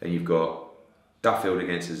 Then you've got Duffield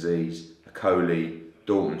against Aziz, Akoli,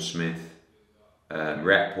 Dalton Smith,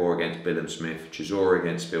 Riakporhe against Willem Smith, Chisora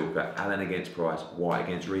against Spilka, Allen against Price, Whyte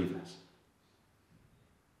against Rivas.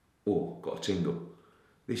 Oh, got a tingle.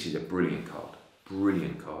 This is a brilliant card.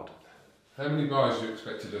 Brilliant card. How many guys do you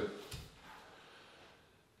expect to do?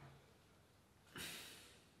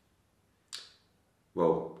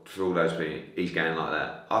 Well, for all those people, he's going like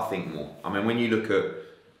that. I think more. I mean, when you look at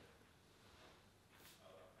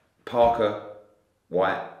Parker,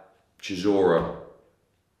 Whyte, Chisora,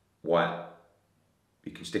 Whyte,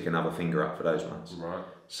 you can stick another finger up for those ones. Right.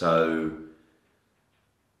 So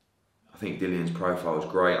I think Dillian's profile is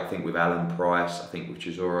great. I think with Allen Price, I think with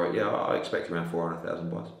Chisora, yeah, I expect around 400,000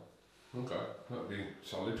 buys. Okay, that'd be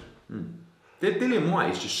solid. Dillian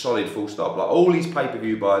Whyte is just solid full stop. Like all his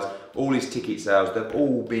pay-per-view buys, all his ticket sales, they've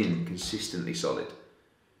all been consistently solid.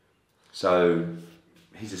 So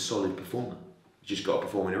he's a solid performer. He's just got to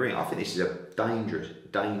perform in the ring. I think this is a dangerous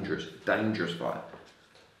fight.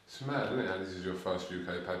 It's mad, isn't it, how this is your first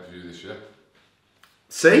UK pay-per-view this year?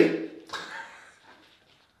 See?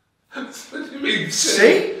 What do you mean,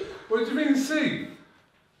 see? What do you mean, see?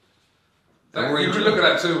 You could look at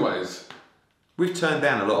that two ways. We've turned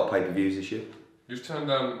down a lot of pay-per-views this year. You've turned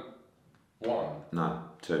down one? No,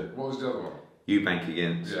 two. What was the other one? Eubank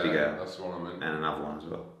against Big Al. That's the one I meant. And another one as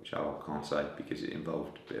well, which I can't say because it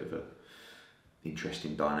involved a bit of a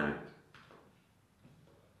interesting dynamic.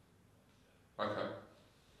 Okay.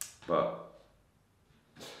 But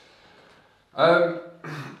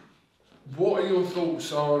what are your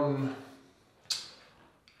thoughts on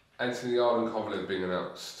Anthony Yarde and Kovalev being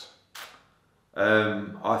announced?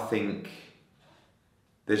 I think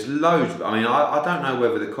there's loads. I mean, I don't know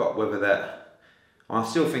whether that. I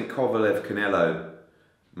still think Kovalev Canelo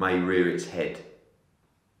may rear its head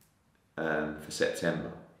for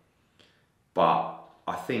September, but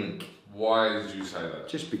I think. Why did you say that?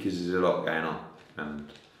 Just because there's a lot going on,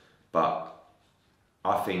 but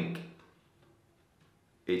I think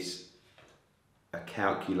it's a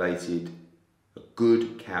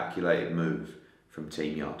good calculated move from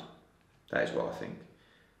Team Yarde. That is what I think.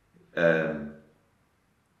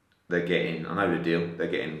 They're getting, I know the deal, they're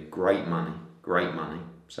getting great money,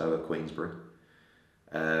 so are Queensbury,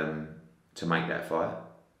 to make that fight.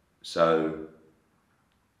 So,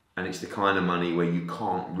 and it's the kind of money where you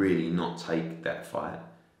can't really not take that fight,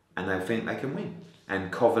 and they think they can win.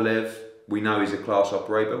 And Kovalev, we know he's a class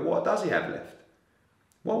operator, but what does he have left?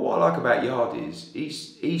 Well, what I like about Yarde is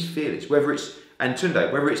he's fearless. Whether it's, and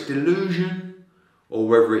Tunde, whether it's delusion or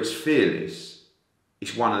whether it's fearless,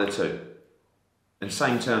 it's one of the two. And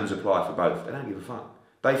same terms apply for both. They don't give a fuck.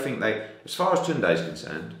 They think as far as Tunde is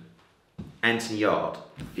concerned, Anthony Yarde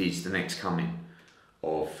is the next coming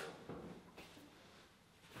of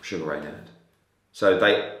Sugar Ray Leonard. So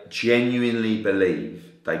they genuinely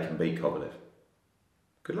believe they can beat Kovalev.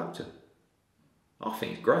 Good luck to him. I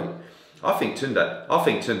think it's great. I think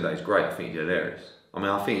Tunde is great. I think he's hilarious. I mean,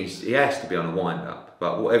 I think he has to be on a wind up,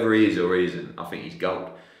 but whatever he is or he isn't, I think he's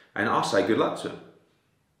gold. And I say good luck to him.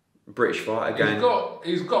 British fight again.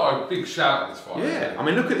 He's got a big shout in this fight. Yeah, I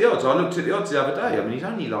mean, look at the odds. I looked at the odds the other day. I mean, he's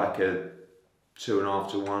only like a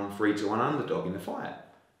 2.5 to 1, 3 to 1 underdog in the fight.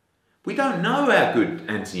 We don't know how good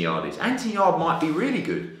Anthony Yarde is. Anthony Yarde might be really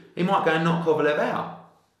good. He might go and knock Kovalev out.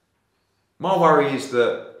 My worry is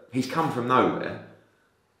that he's come from nowhere,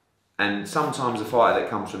 and sometimes a fighter that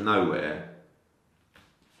comes from nowhere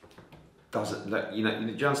doesn't. You know,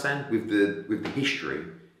 do you understand? With the history,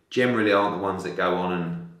 generally aren't the ones that go on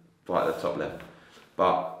and fight at the top level.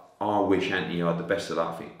 But I wish Anthony Yarde the best of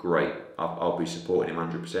luck. I think great. I'll be supporting him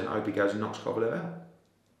 100%. I hope he goes and knocks Kovalev out.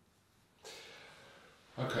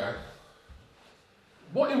 Okay.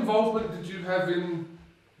 What involvement did you have in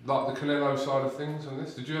like the Canelo side of things on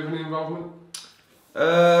this? Did you have any involvement?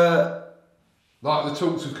 Like the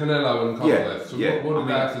talks with Canelo and Kovalev. So what did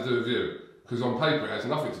that have to do with you? Because on paper it has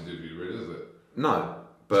nothing to do with you, really, does it? No,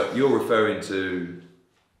 but you're referring to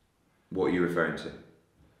what are you referring to?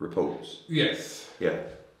 Reports. Yes. Yeah.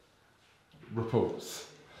 Reports.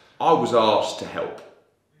 I was asked to help.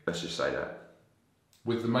 Let's just say that.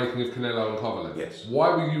 With the making of Canelo and Kovalev? Yes. Why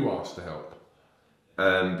were you asked to help?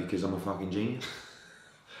 Because I'm a fucking genius.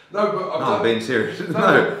 No, but I'm being serious.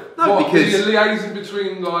 No, what, because were you liaising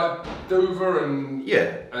between like Dover and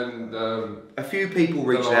and a few people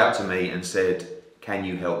reached out to me and said, "Can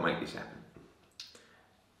you help make this happen?"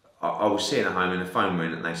 I was sitting at home and the phone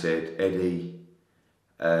rang and they said, "Eddie,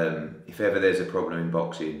 if ever there's a problem in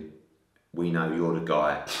boxing, we know you're the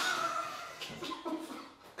guy."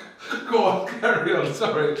 Go on, carry on.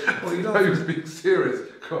 Sorry, well, you know he was being serious.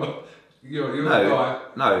 Go on, you're the guy.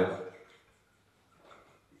 No.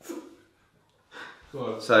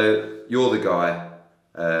 Go on. So you're the guy.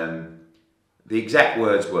 The exact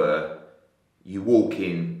words were, "You walk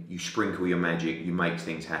in, you sprinkle your magic, you make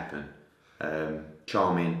things happen.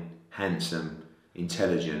 Charming, handsome,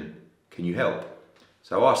 intelligent. Can you help?"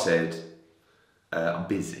 So I said, "I'm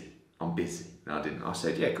busy. No, I didn't. I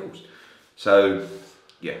said, "Yeah, of course." So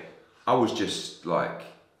yeah, I was just like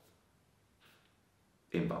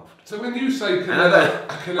involved. So when you say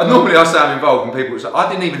Canelo, normally I say I'm involved, and people say I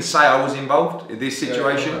didn't even say I was involved in this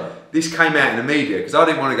situation. Yeah. This came out in the media because I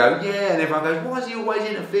didn't want to go, yeah, and everyone goes, why is he always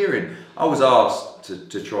interfering? I was asked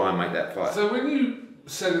to try and make that fight. So when you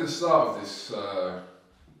said at the start of this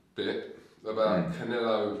bit about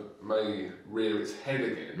Canelo may rear its head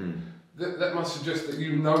again, that must suggest that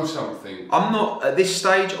you know something. I'm not, at this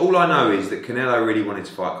stage, all I know is that Canelo really wanted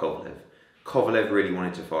to fight Kovalev. Kovalev really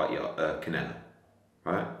wanted to fight Canelo,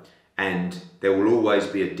 right? And there will always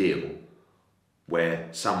be a deal where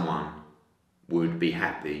someone would be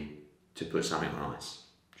happy to put something on ice.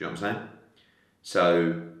 Do you know what I'm saying?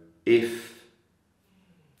 So if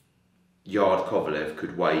Yarde Kovalev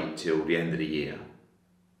could wait till the end of the year,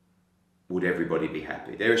 would everybody be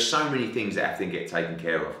happy? There are so many things that have to get taken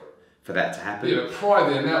care of for that to happen. Yeah, but prior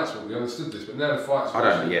to the announcement, we understood this, but now the fight's... I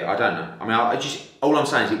don't know. Yeah, I don't know. I mean, I just all I'm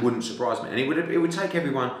saying is it wouldn't surprise me, and it would take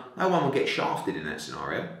everyone. No one would get shafted in that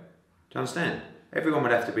scenario. Do you understand? Everyone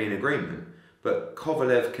would have to be in agreement. But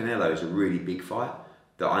Kovalev-Canelo is a really big fight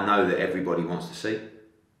that I know that everybody wants to see.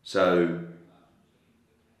 So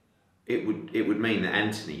it would mean that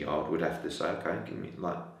Anthony Yarde would have to say, okay, give me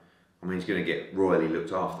he's going to get royally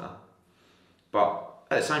looked after. But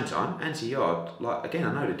at the same time, Anthony Yarde, again,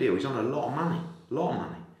 I know the deal. He's on a lot of money,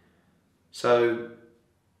 So,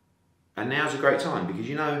 and now's a great time because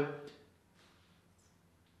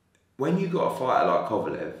when you've got a fighter like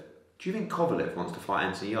Kovalev, do you think Kovalev wants to fight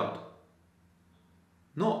Anthony Yarde?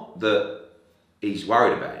 Not that he's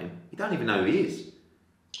worried about him. He don't even know who he is.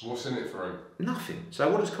 What's in it for him? Nothing. So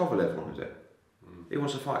what does Kovalev want to do? He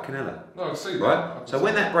wants to fight Canelo. No, I see that. Right? So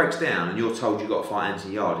when that breaks down and you're told you've got to fight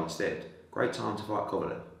Anthony Yarde instead, great time to fight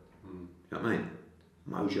Kovalev. You know what I mean?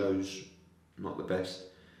 Mojo's not the best.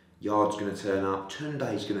 Yarde's going to turn up.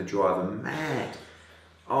 Tunde's going to drive him mad.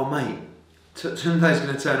 Oh, mate. Tunde's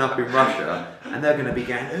going to turn up in Russia and they're going to be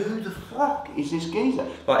going, who the fuck is this geezer?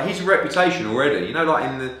 Like, he's a reputation already.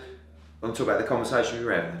 I'm talking about the conversation we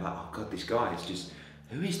were having. They're like, oh, God, this guy is just,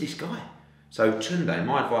 who is this guy? So Tunde,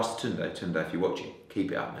 my advice to Tunde, if you're watching,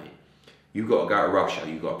 keep it up, mate. You've got to go to Russia,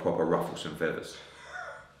 you've got to proper ruffle some feathers.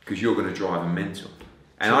 Because you're going to drive them mental.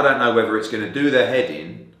 And I don't know whether it's going to do their head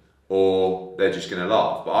in or they're just going to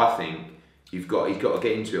laugh. But I think he's got to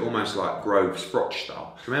get into it almost like Groves Froch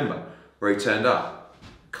style. Remember, where he turned up?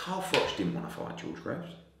 Carl Froch didn't want to fight George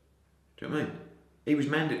Groves. Do you know what I mean? He was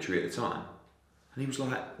mandatory at the time. And he was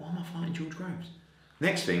like, why am I fighting George Groves?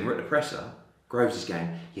 Next thing, we're at the presser. Groves is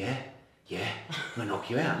going, yeah, I'm going to knock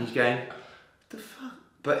you out. And he's going, the fuck?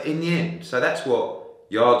 But in the end, so that's what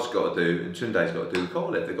Yarde's got to do and Tunde's got to do with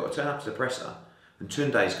Kovalev. They've got to turn up to the presser and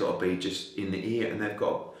Tunde's got to be just in the ear and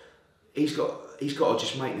he's got to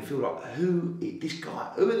just make them feel like, who is this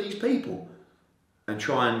guy? Who are these people? And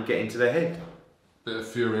try and get into their head. Bit of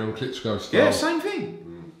Fury on Klitschko style. Yeah, same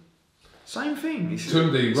thing. Same thing.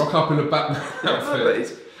 Tunde, rock up in the back. No, but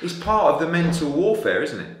it's part of the mental warfare,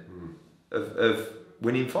 isn't it? Of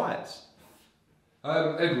winning fights.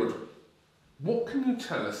 Edward, what can you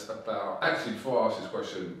tell us about... Actually, before I ask this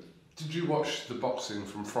question, did you watch the boxing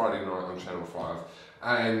from Friday night on Channel 5?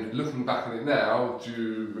 And looking back on it now, do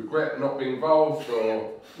you regret not being involved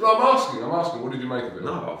or... No, I'm asking, what did you make of it?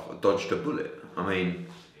 No, I dodged a bullet. I mean,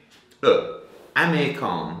 look, Amir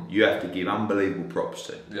Khan, you have to give unbelievable props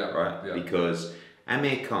to, right? Yeah. Because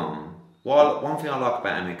Amir Khan, one thing I like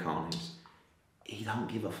about Amir Khan is he don't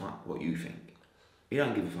give a fuck what you think. He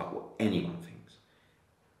don't give a fuck what anyone thinks.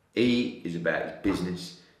 He is about his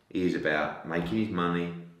business. He is about making his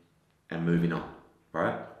money and moving on,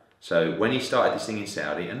 right? So when he started this thing in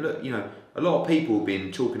Saudi, and look, a lot of people have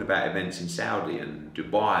been talking about events in Saudi and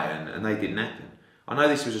Dubai, and they didn't happen. I know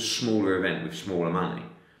this was a smaller event with smaller money,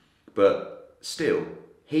 but still,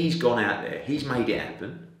 he's gone out there, he's made it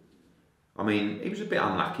happen. I mean, he was a bit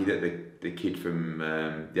unlucky that the kid from,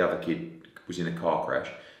 the other kid was in a car crash,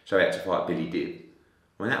 so he had to fight Billy Dibb.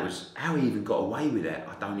 I mean, that was, how he even got away with that,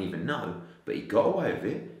 I don't even know, but he got away with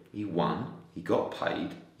it, he won, he got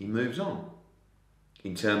paid, he moves on.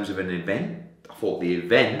 In terms of an event, I thought the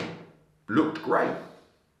event looked great.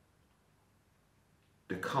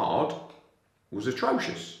 The card was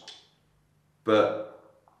atrocious,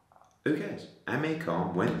 but who cares? Amir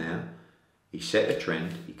Khan went there, he set a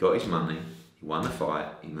trend, he got his money, he won the fight,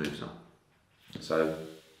 he moves on. So,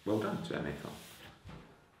 well done to Amir Khan.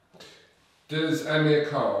 Does Amir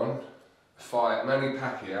Khan fight Manny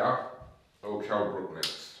Pacquiao or Kell Brook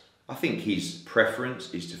next? I think his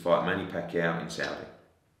preference is to fight Manny Pacquiao in Saudi.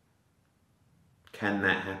 Can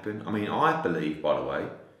that happen? I mean, I believe, by the way,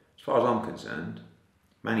 as far as I'm concerned,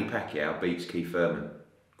 Manny Pacquiao beats Keith Thurman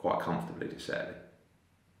quite comfortably this Saturday.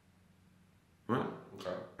 Right?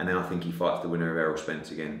 Okay. And then I think he fights the winner of Errol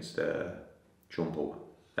Spence against Sean Porter.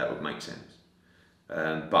 That would make sense.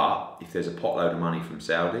 But if there's a potload of money from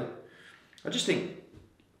Saudi, I just think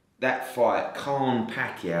that fight,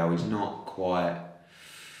 Khan-Pacquiao, is not quite,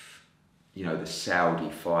 the Saudi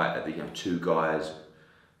fight, the two guys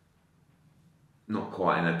not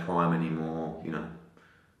quite in their prime anymore,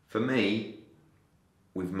 For me,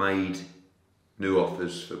 we've made new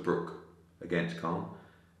offers for Brook against Khan.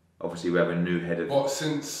 Obviously, we have a new head of... What,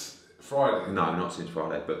 since Friday? No, not since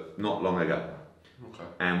Friday, but not long ago. Okay.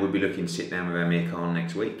 And we'll be looking to sit down with Amir Khan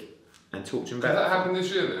next week and talk to him about it. Does that happen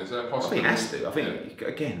this year then? Is that possible? I think it has to. I think,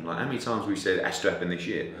 again, like how many times we said it has to happen this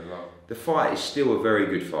year. The fight is still a very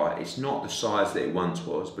good fight. It's not the size that it once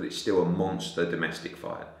was, but it's still a monster domestic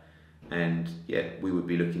fight. And yeah, we would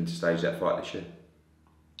be looking to stage that fight this year.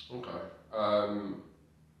 Okay.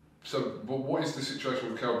 So, but what is the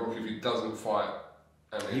situation with Kell Brook if he doesn't fight?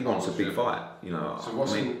 And He wants a big fight, you know. So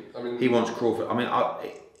what's he wants Crawford. I mean,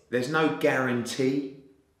 there's no guarantee.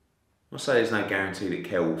 I'll say there's no guarantee that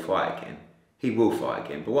Kell will fight again. He will fight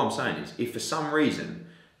again. But what I'm saying is, if for some reason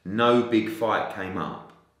no big fight came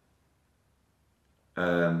up,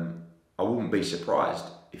 I wouldn't be surprised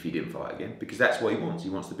if he didn't fight again, because that's what he wants. He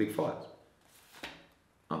wants the big fights.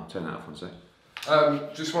 Oh, turn that off one sec.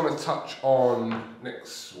 Just want to touch on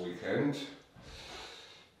next weekend.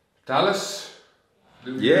 Dallas.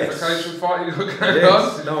 The unification fight you got going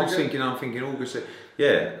on? No, I'm thinking August.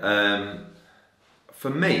 Yeah. For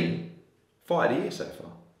me, fight of the year so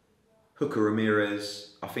far. Hooker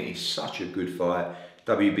Ramirez. I think he's such a good fight.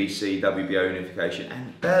 WBC, WBO unification,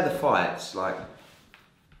 and they're the fights. Like,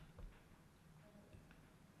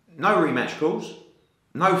 no rematch clause,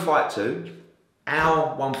 no fight two.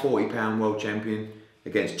 Our 140-pound world champion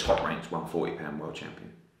against top-ranked 140-pound world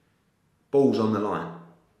champion. Balls on the line.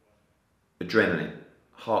 Adrenaline.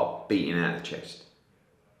 Heart beating out of the chest.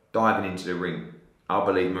 Diving into the ring. I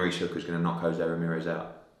believe Maurice Hooker's going to knock Jose Ramirez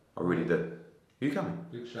out. I really do. Are you coming?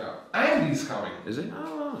 Big shout. And he's coming. Is he?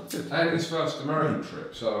 Oh, good. And his first American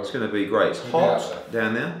trip. So it's going to be great. It's hot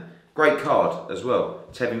down there. Great card as well.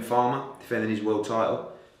 Tevin Farmer defending his world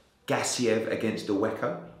title. Gassiev against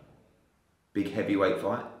Dubois. Big heavyweight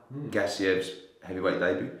fight. Gassiev's heavyweight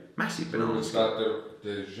debut. Massive banana. Was that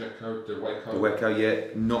the Dubois, yeah.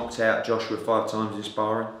 Knocked out Joshua 5 times in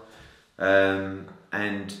sparring.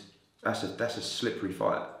 And that's a slippery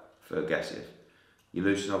fight for Gassiev.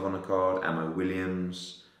 Yulusov on the card, Amo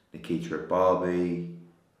Williams, Nikita Barbie,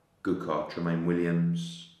 good card. Tremaine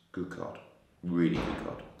Williams, good card. Really good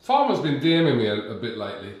card. Farmer's been DMing me a bit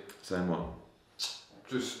lately. Same one.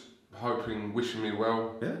 Just hoping, wishing me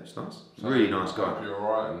well. Yeah, it's nice. So really nice guy. Hope you're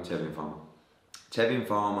alright. Tevin Farmer. Tevin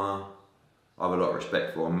Farmer, I have a lot of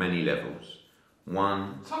respect for on many levels.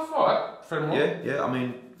 One. Tough fight, Frenoir. Yeah. I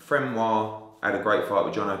mean, Frenoir had a great fight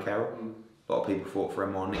with John O'Carroll. A lot of people thought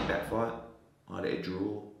Frenoir nicked that fight. I had it a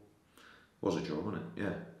draw. It was a draw, wasn't it?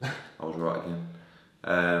 Yeah. I was right again.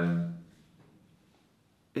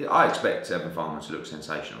 I expect Tevin Farmer to look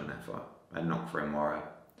sensational in that fight and knock Frenoir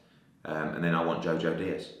out. And then I want Jojo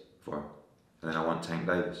Diaz for him. And then I want Tank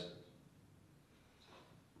Davis.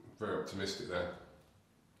 Very optimistic there.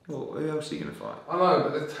 Well, who else are you going to fight? I know,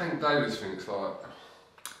 but the Tank Davis thing's like...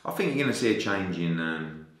 I think you're going to see a change in...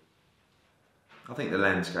 I think the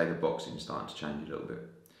landscape of boxing is starting to change a little bit.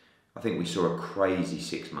 I think we saw a crazy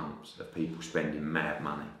 6 months of people spending mad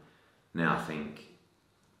money. Now I think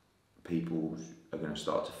people are going to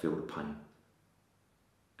start to feel the pain.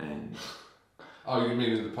 And... Oh, you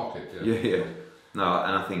mean in the pocket, yeah? Yeah. No,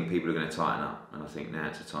 and I think people are going to tighten up, and I think now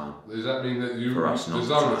it's a time. Does that mean that you for us not to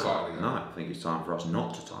tightening up? No, I think it's time for us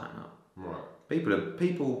not to tighten up. Right.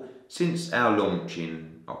 People since our launch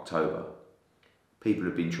in October, people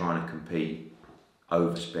have been trying to compete,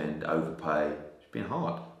 overspend, overpay. It's been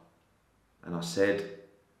hard. And I said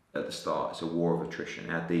at the start, it's a war of attrition.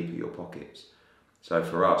 How deep are your pockets? So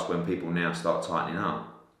for us, when people now start tightening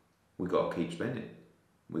up, we've got to keep spending.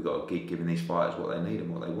 We've got to keep giving these fighters what they need and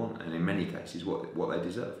what they want, and in many cases, what they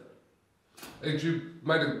deserve. Did you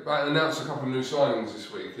announced a couple of new signings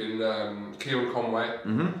this week in Kieran Conway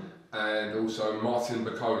and also Martin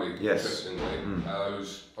Bacoli. Yes. Interestingly,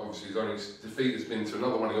 who's obviously his only defeat has been to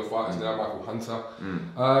another one of your fighters now, Michael Hunter.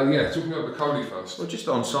 Yeah, talking about Bacoli first. Well, just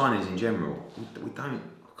on signings in general, I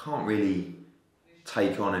can't really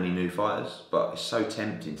take on any new fighters, but it's so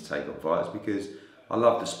tempting to take on fighters because I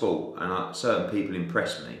love the sport and certain people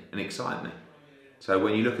impress me and excite me. So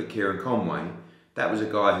when you look at Kieran Conway, that was a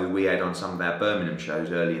guy who we had on some of our Birmingham shows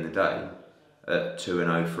early in the day at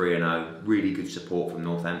 2-0, 3-0, really good support from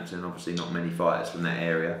Northampton, obviously not many fighters from that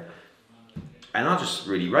area. And I just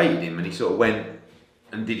really rated him, and he sort of went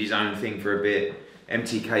and did his own thing for a bit.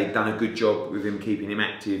 MTK done a good job with him, keeping him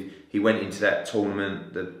active. He went into that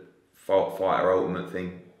tournament, the Fighter Ultimate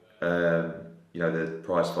thing, the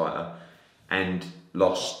prize fighter, and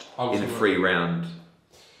lost in a 3-round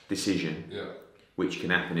decision, which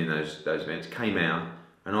can happen in those events. Came out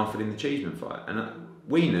and offered him the Cheeseman fight, and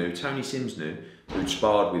we knew, Tony Sims knew, who'd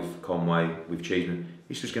sparred with Conway, with Cheeseman,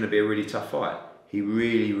 this was going to be a really tough fight. He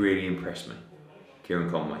really impressed me, Kieran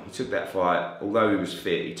Conway. He took that fight, although he was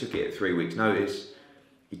fit, he took it at 3 weeks' notice.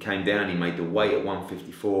 He came down, he made the weight at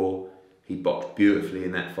 154. He boxed beautifully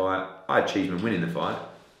in that fight. I had Cheeseman winning the fight,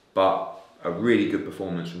 but a really good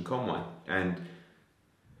performance from Conway. And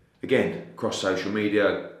again, across social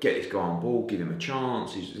media, get this guy on board, give him a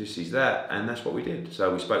chance, he's this, he's that, and that's what we did.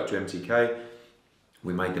 So we spoke to MTK.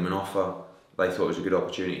 We made them an offer. They thought it was a good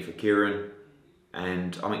opportunity for Kieran,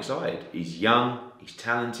 and I'm excited. He's young, he's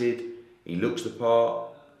talented, he looks the part.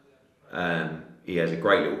 He has a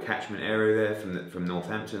great little catchment area there from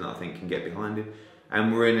Northampton that I think can get behind him.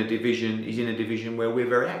 And we're in a division. He's in a division where we're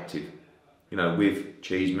very active. You know, with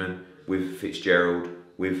Cheeseman, with Fitzgerald,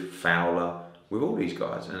 with Fowler, with all these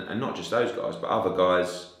guys, and not just those guys, but other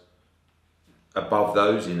guys above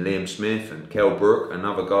those in Liam Smith and Kell Brook, and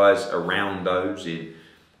other guys around those in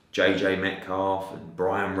JJ Metcalf and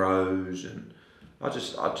Brian Rose, and I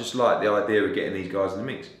just like the idea of getting these guys in the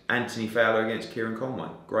mix. Anthony Fowler against Kieran Conway,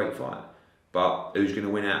 great fight. But who's going to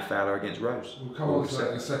win out Fowler against Rose? We'll come on to that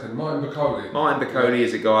in a second. Martin Bacoli. Martin Bacoli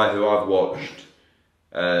is a guy who I've watched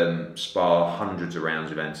spar hundreds of rounds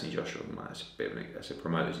with Anthony Joshua. That's a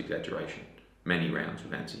promoter's exaggeration. Many rounds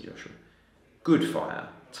with Anthony Joshua. Good fighter,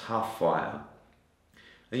 tough fighter.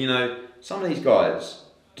 And you know, some of these guys,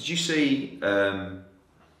 did you see, you know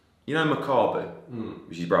Makabu,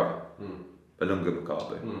 which is his brother, Balunga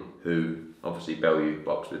Makabu, who obviously Bellew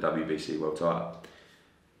boxed with the WBC world title.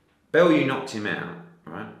 Bellew knocked him out,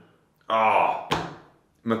 right?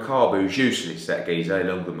 Makabu's useless, that geezer,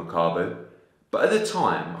 Ilunga Makabu. But at the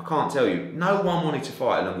time, I can't tell you, no one wanted to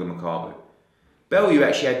fight Ilunga Makabu. Bellew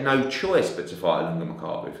actually had no choice but to fight Ilunga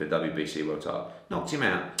Makabu for the WBC world title. Knocked him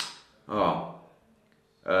out.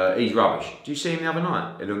 He's rubbish. Did you see him the other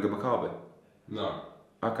night, Ilunga Makabu? No.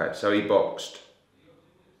 Okay, so he boxed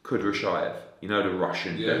Kudrashayev, you know, the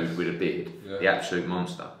Russian dude with a beard, the absolute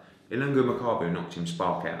monster. Ilunga Makabu knocked him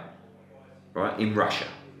spark out, right, in Russia.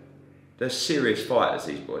 They're serious fighters,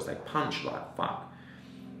 these boys. They punch like fuck.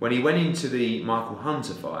 When he went into the Michael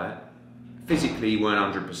Hunter fight, physically he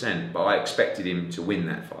weren't 100%, but I expected him to win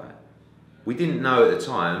that fight. We didn't know at the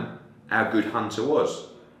time how good Hunter was,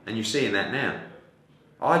 and you're seeing that now.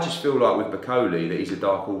 I just feel like with Bacoli that he's a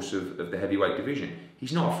dark horse of the heavyweight division.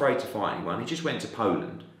 He's not afraid to fight anyone. He just went to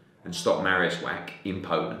Poland and stopped Mariusz Wach in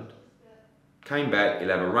Poland. Came back, he'll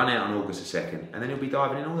have a run out on August the 2nd, and then he'll be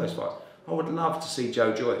diving in all those fights. I would love to see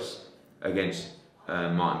Joyce against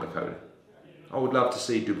Martin Bacoli. I would love to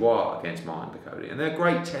see Dubois against Martin Bacoli. And they're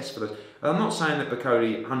great tests for those. I'm not saying that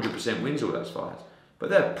Bacoli 100% wins all those fights, but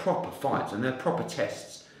they're proper fights and they're proper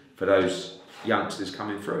tests for those youngsters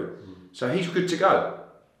coming through. So he's good to go.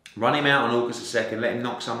 Run him out on August the 2nd, let him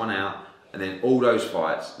knock someone out, and then all those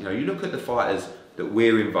fights. You know, you look at the fighters that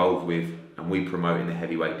we're involved with and we promote in the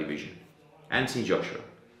heavyweight division. Anthony Joshua,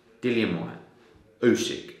 Dillian Whyte,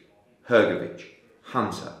 Usyk, Hrgovic,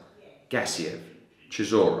 Hunter, Gassiev,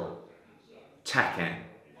 Chisora, Takan,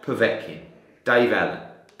 Povetkin, Dave Allen,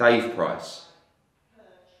 Dave Price.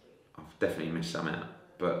 I've definitely missed some out,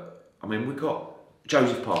 but I mean, we've got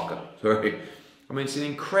Joseph Parker, sorry. I mean, it's an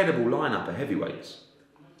incredible lineup of heavyweights.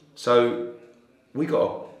 So we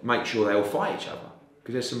got to make sure they all fight each other,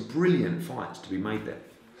 because there's some brilliant fights to be made there.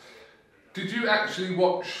 Did you actually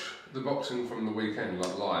watch the boxing from the weekend,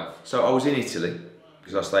 like live? So I was in Italy,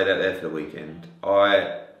 because I stayed out there for the weekend.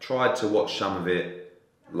 I tried to watch some of it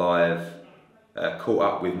live, caught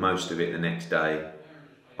up with most of it the next day.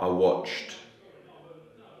 I watched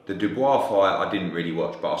the Dubois fight, I didn't really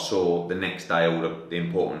watch, but I saw the next day all the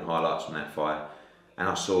important highlights from that fight, and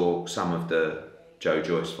I saw some of the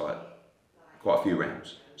Joyce fight, quite a few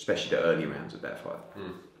rounds, especially the early rounds of that fight.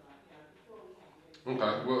 Okay,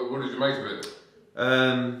 what did you make of it?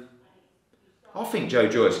 I think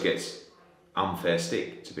Joyce gets unfair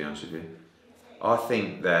stick, to be honest with you. I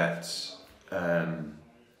think that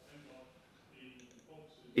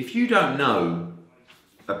if you don't know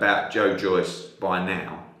about Joyce by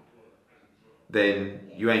now,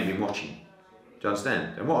 then you ain't been watching. Do you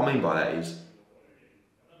understand? And what I mean by that is,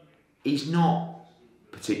 he's not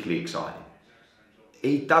particularly exciting.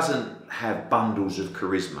 He doesn't have bundles of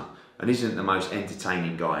charisma and isn't the most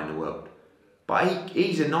entertaining guy in the world. But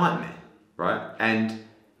he's a nightmare, right? And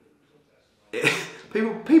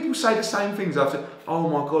people say the same things after, oh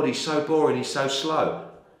my God, he's so boring, he's so slow.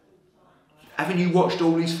 Haven't you watched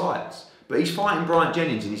all these fights? But he's fighting Bryant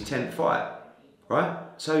Jennings in his 10th fight, right?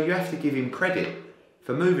 So you have to give him credit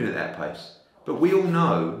for moving at that pace. But we all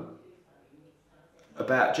know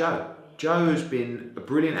about Joe. Joe has been a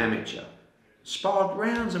brilliant amateur, sparred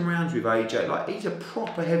rounds and rounds with AJ, like he's a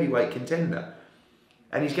proper heavyweight contender.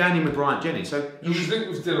 And he's going in with Bryant Jennings. So you should think it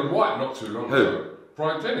was Dillian Whyte not too long ago. Who?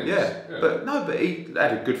 Bryant Jennings. Yeah. But he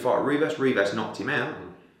had a good fight with Rivas. Rivas knocked him out.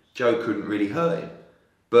 Joe couldn't really hurt him.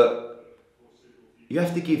 But you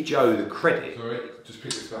have to give Joe the credit. Sorry, just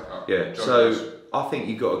pick this back up. Yeah. So I think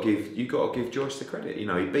you got to give Joyce the credit. You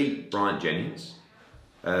know, he beat Bryant Jennings.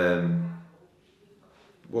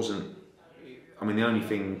 Wasn't. I mean, the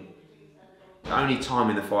only time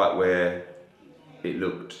in the fight where it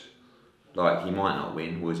looked like he might not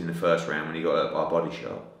win was in the first round when he got hurt by a body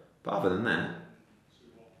shot. But other than that,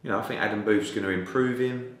 you know, I think Adam Booth's going to improve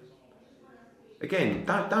him. Again,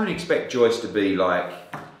 don't expect Joyce to be like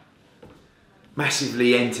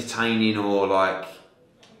massively entertaining or like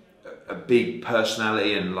a big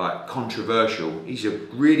personality and like controversial. He's a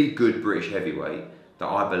really good British heavyweight that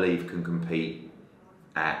I believe can compete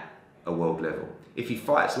at a world level. If he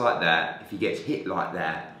fights like that, if he gets hit like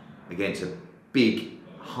that against a big,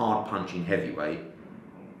 hard punching heavyweight,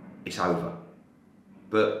 it's over.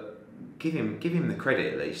 But give him the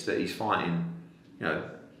credit at least that he's fighting, you know,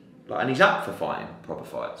 like, and he's up for fighting proper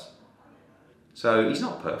fights. So he's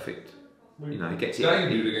not perfect. You know, he gets it.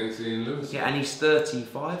 Debuted against Ian Lewis. Yeah, and he's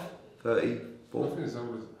 35, 34. I think is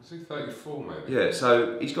he 34 maybe? Yeah,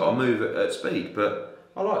 so he's got to move at speed. But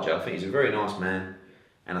I like Joe. I think he's a very nice man,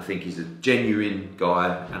 and I think he's a genuine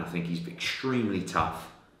guy, and I think he's extremely tough.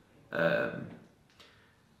 I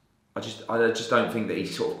just don't think that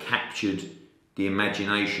he's sort of captured the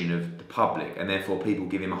imagination of the public, and therefore people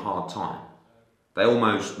give him a hard time. They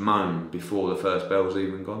almost moan before the first bell's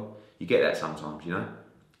even gone. You get that sometimes, you know.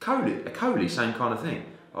 Coley, same kind of thing.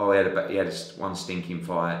 Oh, he had one stinking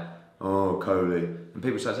fight. Oh, Coley, and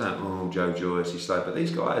people say, oh, Joe Joyce, he's slow. But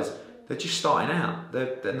these guys, they're just starting out.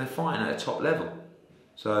 They're fighting at a top level.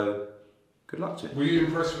 So good luck to him. Were you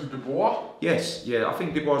impressed with Dubois? Yes, yeah. I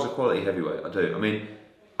think Dubois is a quality heavyweight. I do. I mean,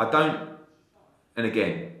 I don't. And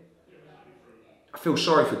again, I feel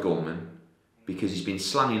sorry for Gorman because he's been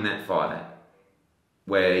slung in that fight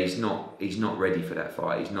where he's not ready for that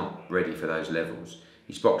fight. He's not ready for those levels.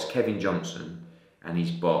 He's boxed Kevin Johnson and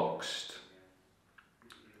he's boxed,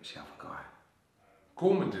 who's the other guy?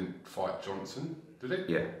 Gorman didn't fight Johnson, did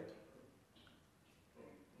he? Yeah.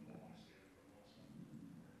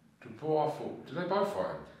 Dubois fought. Did they both fight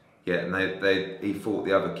him? Yeah, and he fought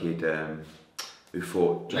the other kid who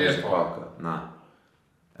fought James Parker. No.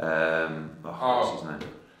 What's his name?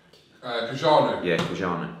 KUGAN. Yeah,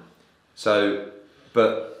 KUGAN. So,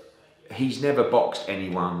 but he's never boxed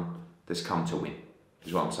anyone that's come to win,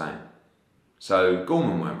 is what I'm saying. So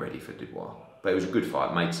Gorman weren't ready for Dubois, but it was a good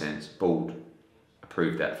fight, made sense. Bald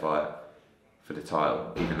approved that fight for the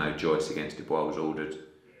title, even though Joyce against Dubois was ordered.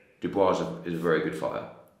 Dubois is a very good fighter,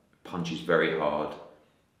 punches very hard.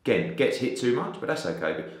 Again, gets hit too much, but that's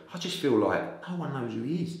okay. But I just feel like no one knows who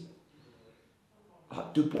he is.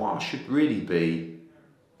 Like Dubois should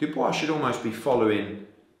almost be following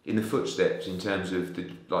in the footsteps in terms of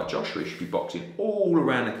like Joshua should be boxing all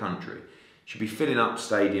around the country. Should be filling up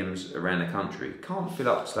stadiums around the country. Can't fill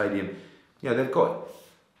up stadium. You know, they've got,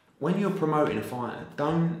 when you're promoting a fighter,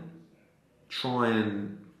 don't try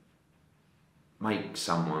and make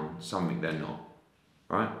someone something they're not.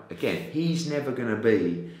 Right? Again, he's never going to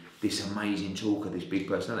be this amazing talker, this big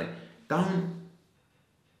personality.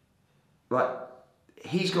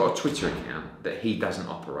 He's got a Twitter account that he doesn't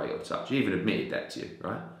operate or touch. He even admitted that to you,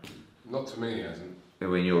 right? Not to me, he hasn't.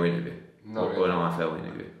 In your interview? No. Or an IFL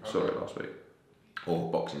interview. Okay. Saw it last week.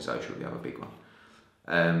 Or Boxing Social, the other big one.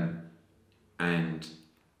 And,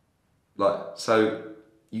 like, so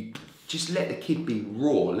you just let the kid be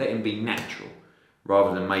raw, let him be natural,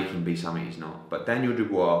 rather than make him be something he's not. But Daniel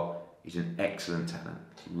Dubois is an excellent talent.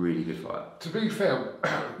 Really good fighter. To be fair,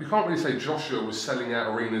 you can't really say Joshua was selling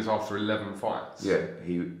out arenas after 11 fights. Yeah,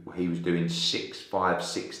 he was doing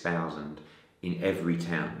 6,000 in every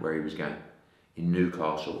town where he was going. In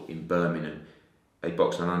Newcastle, in Birmingham. They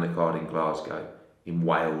boxed an undercard in Glasgow. In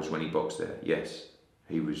Wales when he boxed there. Yes,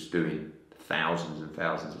 he was doing thousands and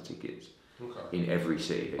thousands of tickets. Okay. In every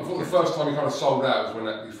city. I thought the first time he kind of sold out was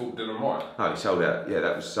when he fought Dylan Wright. No, he sold out. Yeah,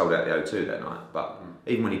 that was sold out the O2 that night. But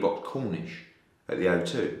even when he boxed Cornish at the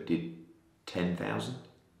O2, did 10,000,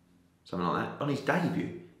 something like that. On his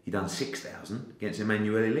debut, he done 6,000 against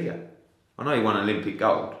Emmanuel Elia. I know he won Olympic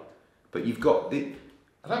gold, but you've got the.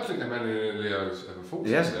 I don't think Emmanuel Elia's ever fought.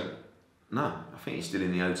 He hasn't. No, I think he's still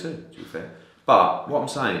in the O2. To be fair, but what I'm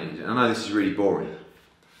saying is, and I know this is really boring,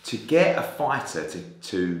 to get a fighter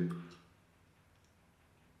to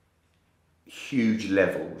huge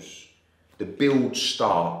levels, the build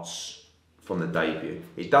starts from the debut.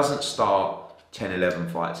 It doesn't start 10, 11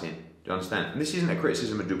 fights in. Do you understand? And this isn't a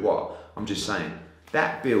criticism of Dubois. I'm just saying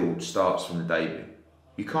that build starts from the debut.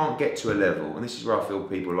 You can't get to a level, and this is where I feel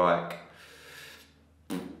people like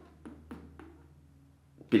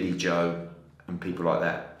Billy Joe and people like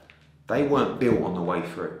that, they weren't built on the way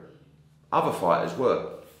through. Other fighters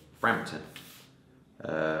were. Frampton,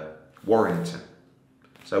 Warrington.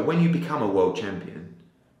 So when you become a world champion,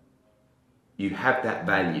 you have that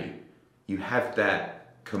value, you have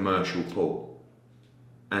that commercial pull.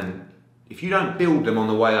 And if you don't build them on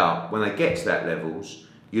the way up, when they get to that levels,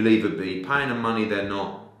 you'll either be paying them money they're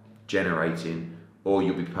not generating, or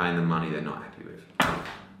you'll be paying them money they're not happy with.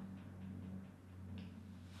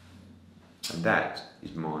 And that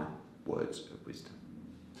is my words of wisdom.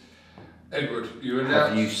 Edward, you announced...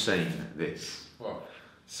 Have you seen this? What?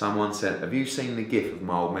 Someone said, have you seen the gif of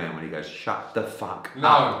my old man when he goes, shut the fuck No,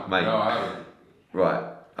 up, mate? no, I haven't. Right,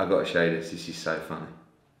 I've got to show you this. This is so funny.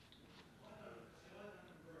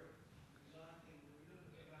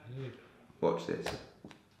 Watch this.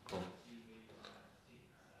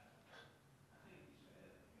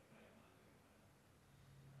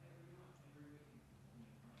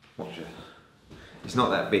 Watch it. It's not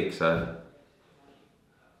that big, so...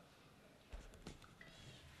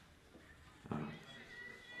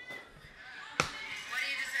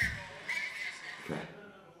 Okay.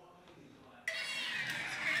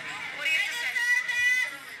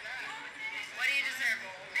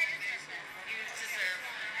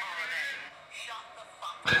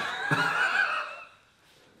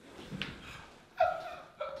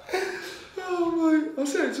 I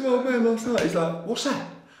said it to my old man last night. He's like, what's that?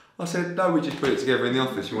 I said, no, we just put it together in the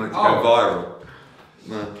office. You want it to go viral.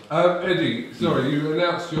 No. Eddie, sorry, you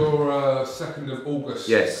announced your 2nd of August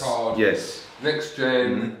card. Yes. Next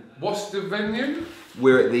gen. What's the venue?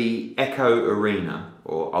 We're at the Echo Arena,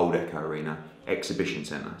 or Old Echo Arena, Exhibition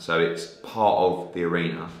Centre. So it's part of the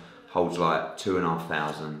arena, holds like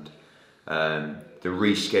 2,500. The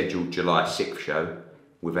rescheduled July 6th show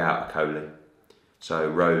without a Coley. So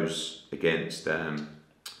Rose against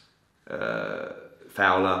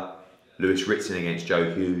Fowler, Lewis Ritson against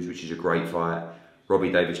Joe Hughes, which is a great fight.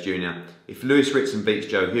 Robbie Davis Jr. If Lewis Ritson beats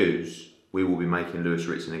Joe Hughes, we will be making Lewis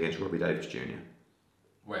Ritson against Robbie Davis Jr.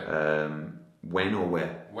 When? When or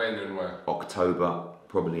where? When and where? October,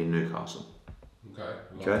 probably in Newcastle.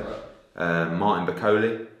 Okay. Martin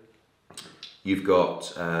Bacoli. You've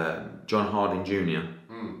got John Harding Jr.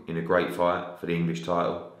 In a great fight for the English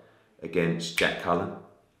title against Jack Cullen.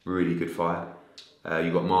 Really good fight.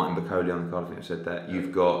 You've got Martin Bacoli on the card, I think I said that.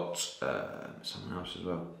 You've got someone else as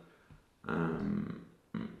well.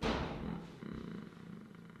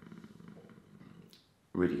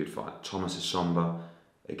 Really good fight. Thomas Asomba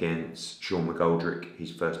against Sean McGoldrick,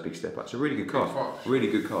 his first big step up. It's a really good card. Really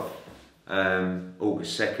good card.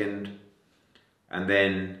 August 2nd. And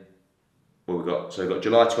then we've got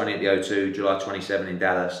July 20 at the O2, July 27 in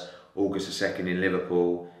Dallas, August the 2nd in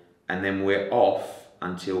Liverpool, and then we're off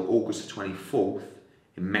until August the 24th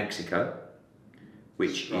in Mexico,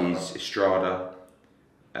 which is Estrada.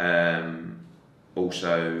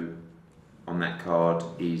 Also on that card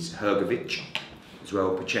is Hrgovic as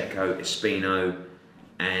well, Pacheco, Espino,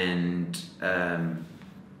 and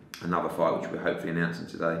another fight which we're hopefully announcing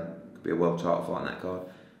today. Could be a world title fight on that card.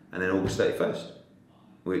 And then August 31st,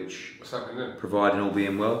 which, what's happening then? Providing all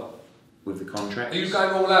being well with the contract. Are you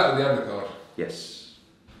going all out with the undercard? Yes.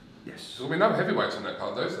 Yes. There'll be no heavyweights on that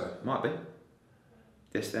card, though, is there? Might be.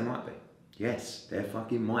 Yes, there might be. Yes, there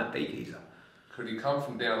fucking might be, geezer. Could he come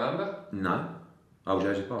from down under? No. Oh,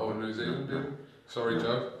 Joseph Parker. Or New Zealand, no. Sorry, No.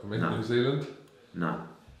 Joe. I mean, No. New Zealand. No.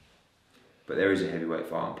 But there is a heavyweight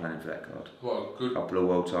fight I'm planning for that card. What a good... Couple of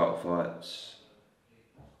world title fights.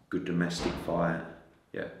 Good domestic fight.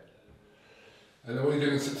 Yeah. And then what are you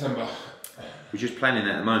doing in September? We're just planning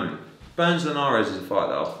that at the moment. Burns Linares is a fight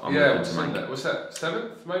that I'm looking to make. What's that?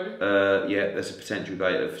 7th, maybe? Yeah, there's a potential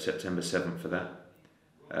date of September 7th for that.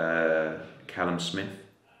 Callum Smith,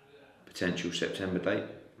 potential September date.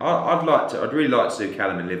 I'd really like to do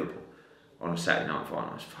Callum in Liverpool on a Saturday night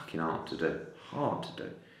fight. It's fucking hard to do,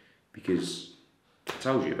 because I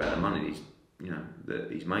told you about the money that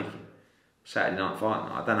he's making. Saturday night fight.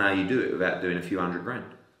 I don't know how you do it without doing a few $100,000.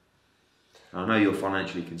 I know you're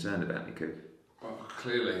financially concerned about me, Coog. Well,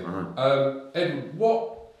 clearly. I know. Ed,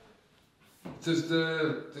 what does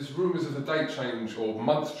there's rumours of the date change or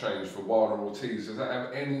month change for Wilder and Ortiz? Does that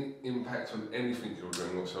have any impact on anything you're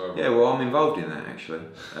doing whatsoever? Yeah, well, I'm involved in that actually.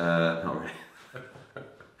 Not really.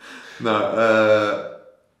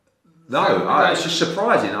 No, it's just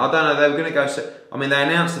surprising. I don't know. They were going to go. I mean, they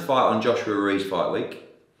announced the fight on Joshua-Ruiz fight week,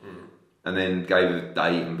 and then gave a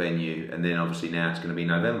date and venue, and then obviously now it's going to be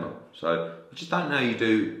November. So I just don't know. You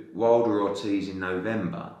do Wilder Ortiz in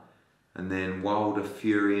November, and then Wilder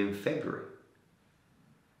Fury in February.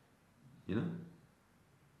 You know.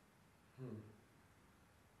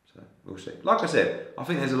 So we'll see. Like I said, I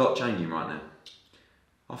think there's a lot changing right now.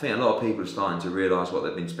 I think a lot of people are starting to realise what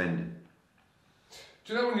they've been spending.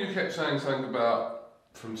 Do you know when you kept saying something about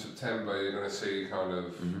from September you're going to see kind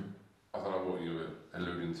of, I don't know what you were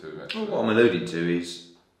alluding to actually. Well, what I'm alluding to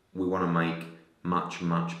is we want to make much,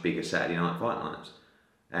 much bigger Saturday night fight nights.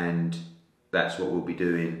 And that's what we'll be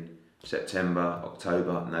doing September,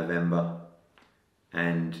 October, November.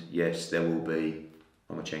 And yes, there will be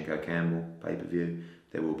Lomachenko Campbell pay-per-view.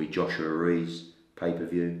 There will be Joshua-Ruiz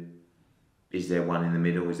pay-per-view. Is there one in the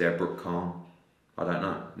middle? Is there a Brook Khan? I don't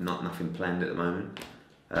know. Nothing planned at the moment.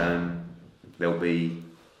 There'll be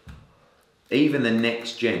even the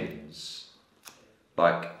next gens.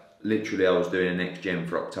 Like literally, I was doing a next gen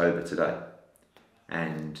for October today,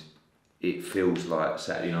 and it feels like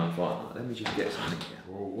Saturday Night Fight Night. Let me just get something here.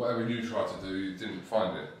 Well, whatever you tried to do, you didn't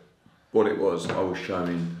find it. What it was, I was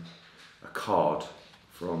showing a card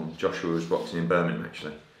from Joshua-Ruiz boxing in Birmingham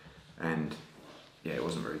actually, and yeah, it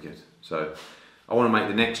wasn't very good. So I want to make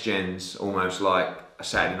the next gens almost like a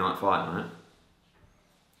Saturday Night Fight Night,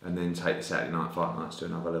 and then take the Saturday Night Fight Nights to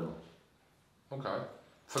another level. Okay.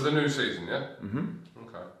 For the new season, yeah? Mm-hmm.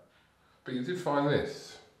 Okay. But you did find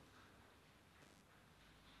this.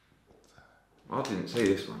 I didn't see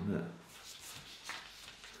this one, look.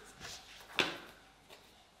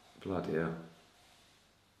 Bloody hell.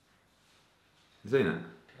 You seen it?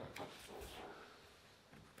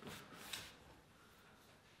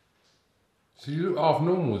 So you look half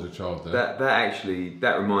normal as a child there.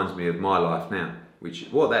 That reminds me of my life now. Which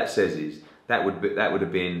what that says is that would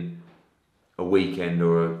have been a weekend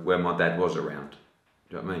or where my dad was around.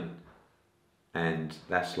 Do you know what I mean? And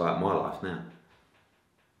that's like my life now.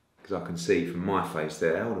 Because I can see from my face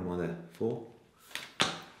there. How old am I there? 4?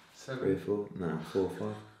 7? 3 or 4? No, 4 or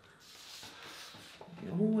 5.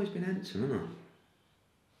 Yeah, I've always been handsome, haven't I?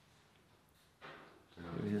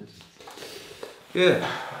 Really handsome. Yeah.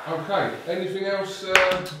 Okay. Anything else?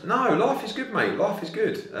 No, life is good, mate. Life is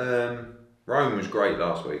good. Rome was great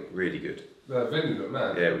last week. Really good. The venue looked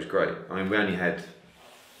mad. Yeah, it was great. I mean, we only had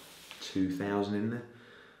 2,000 in there.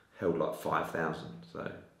 Held like 5,000.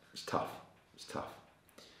 So it's tough. It's tough.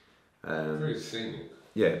 Very scenic.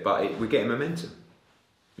 Yeah, but we're getting momentum.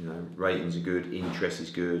 You know, ratings are good. Interest is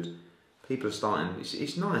good. People are starting.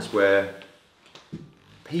 It's nice where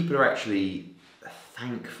people are actually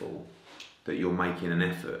thankful that you're making an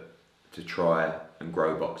effort to try and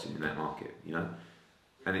grow boxing in that market, you know?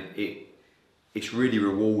 And it's really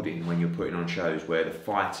rewarding when you're putting on shows where the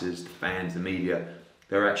fighters, the fans, the media,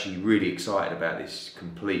 they're actually really excited about this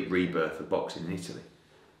complete rebirth of boxing in Italy.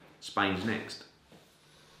 Spain's next.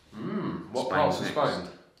 What parts of Spain?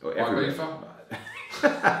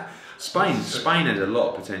 Spain has a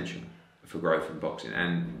lot of potential for growth in boxing,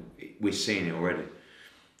 and we're seeing it already.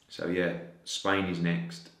 So yeah, Spain is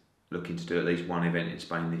next. Looking to do at least one event in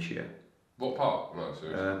Spain this year. What part? No,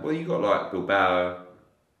 seriously. Well, you've got like Bilbao.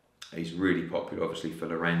 He's really popular, obviously, for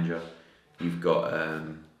Laranja. You've got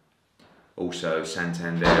also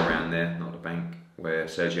Santander around there, not the bank, where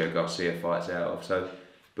Sergio Garcia fights out of. So,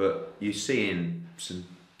 but you're seeing some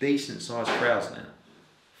decent sized crowds now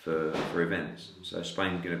for events. So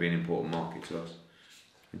Spain's going to be an important market to us,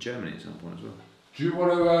 and Germany at some point as well. Do you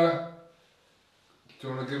want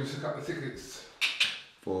to give us a couple of tickets?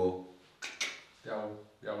 For the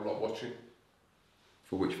old lot watching.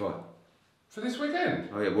 For which fight? For this weekend.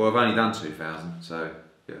 Oh yeah, well I've only done 2,000, so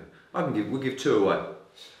yeah. We'll give 2 away.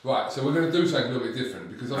 Right, so we're going to do something a little bit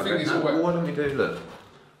different because I think it's always. Well, why don't we do look?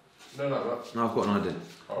 No. No, I've got an idea.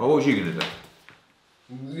 Right. Well, what was you going to do?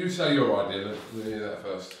 You say your idea, we'll hear that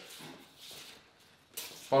first.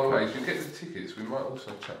 By the way, if you get the tickets, we might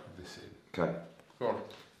also chuck this in. Okay. Go on.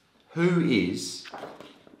 Who is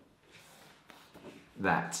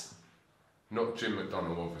that? Not Jim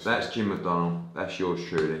McDonnell, obviously. That's Jim McDonnell. That's yours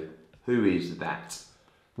truly. Who is that?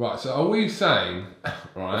 Right, so are we saying,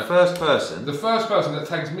 right? The first person that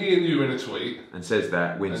tags me and you in a tweet and says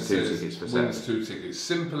that wins 2 tickets for Saturday. Wins 2 tickets.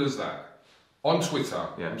 Simple as that. On Twitter.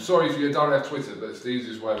 Yeah. I'm sorry if you don't have Twitter, but it's the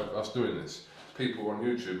easiest way of us doing this. People on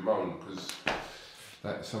YouTube moan because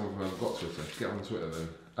some of them haven't got Twitter. Get on Twitter then.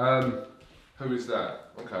 Who is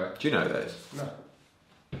that? Okay. Do you know who that is? No.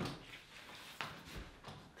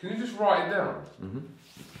 Can you just write it down?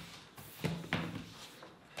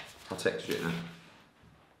 I'll text you now.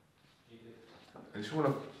 And if you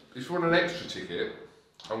want an extra ticket,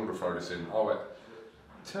 I'm going to throw this in. Oh wait.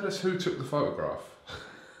 Tell us who took the photograph.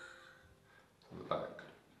 On the back.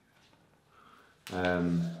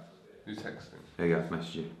 Who's texting? There you go, I've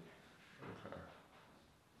messaged you. Okay.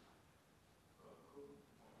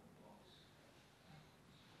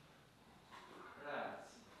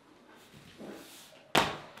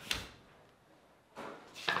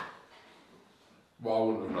 Well, I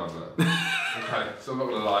wouldn't have known that. Okay, so I'm not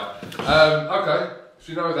going to lie. Okay, so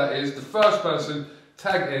you know who that is. The first person,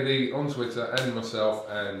 tag Eddie on Twitter and myself,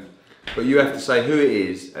 and... But you have to say who it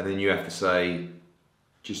is, and then you have to say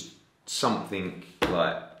just something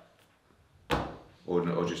like,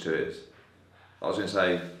 or just who it is. I was going to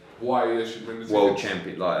say why they should win the world tickets.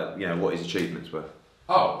 champion, like, you know, what his achievements were.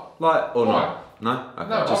 Oh. Like, or Why? not? No? Okay,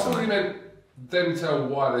 No, I just thought you meant them tell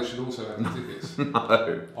why they should also have the tickets.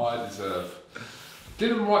 No. I deserve.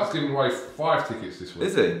 Dylan White's giving away 5 tickets this week.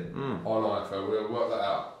 Is he? Mm. On IFL. We'll work that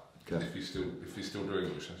out. Okay. If he's still doing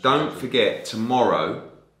it. Which I Don't forget, tomorrow,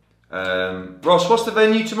 Ross, what's the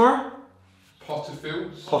venue tomorrow?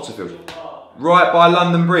 Potterfields. Potterfield. Right by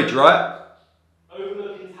London Bridge, right?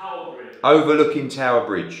 Overlooking Tower Bridge. Overlooking Tower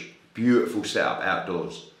Bridge. Beautiful setup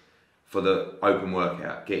outdoors for the open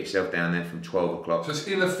workout. Get yourself down there from 12 o'clock. So it's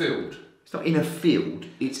in a field. It's not in a field,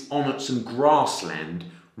 it's on some grassland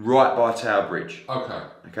right by Tower Bridge. Okay.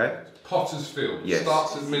 Okay? Potter's Field. Yes.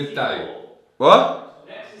 Starts at midday. What?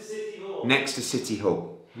 Next to City Hall. Next to City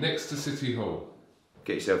Hall. Next to City Hall.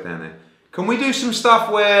 Get yourself down there. Can we do some stuff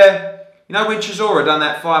where, you know, when Chisora done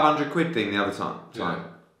that 500 quid thing the other time? Yeah.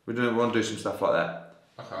 We want to do some stuff like that.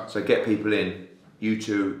 Okay. So get people in. You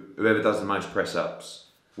two, whoever does the most press ups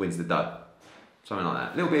wins the dough. Something like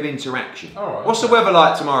that. A little bit of interaction. All right. What's the weather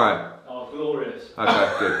like tomorrow? Oh, glorious.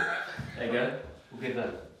 Okay, good. There you go. We'll give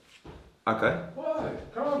them. Okay. Why?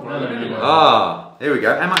 Come on, No, bro. no, no, Anyway. no. Ah, here we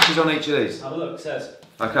go. How much is on each of these? Have a look, says.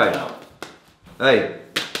 Okay. Now, Hey,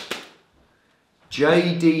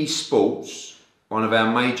 JD Sports, one of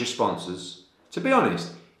our major sponsors. To be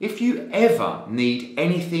honest, if you ever need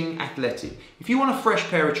anything athletic, if you want a fresh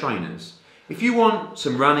pair of trainers, if you want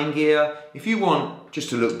some running gear, if you want just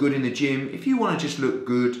to look good in the gym, if you want to just look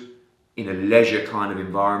good in a leisure kind of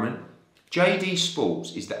environment, JD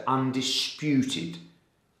Sports is the undisputed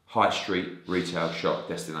high street retail shop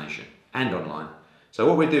destination and online. So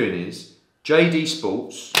what we're doing is JD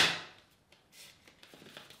Sports.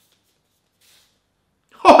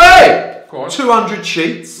 Oh hey! Go on. 200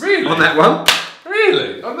 sheets Really? on that one.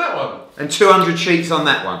 Really? On that one? And 200 sheets on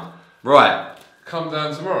that one. Right. Come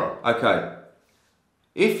down tomorrow. Okay.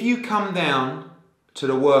 If you come down to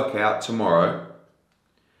the workout tomorrow,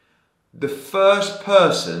 the first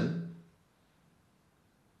person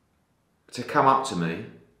to come up to me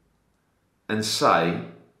and say,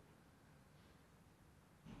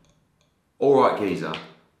 all right, geezer,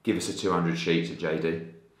 give us a 200 sheets at JD.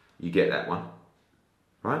 You get that one.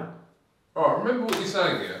 Right? Alright, remember what you're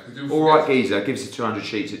saying here. 'cause you'll All right, forget- geezer, give us a 200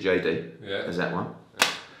 sheets at JD. Yeah. There's that one.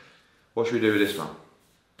 What should we do with this one?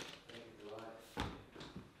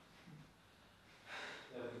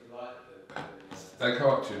 They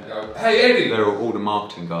come up to you and go, hey Eddie! They're all the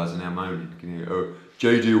marketing guys are now moaning. Can you hear, oh,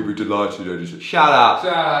 JD will be delighted. I just shut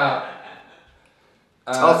up.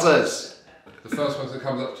 Tossers. The first one that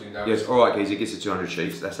comes up to you and goes, Yes, all right, geezer, gets the 200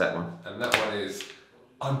 sheets. That's that one. and that one is,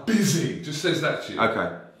 I'm busy. Just says that to you.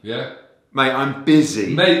 Okay. Yeah? Mate, I'm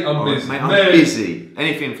busy. Mate, I'm All right, busy. Mate, I'm Mate. busy.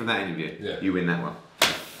 Anything from that interview, Yeah. you win that one.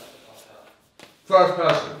 First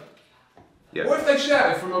person. Yeah. What if they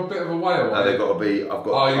shout it from a bit of a way away? No, they've got to be.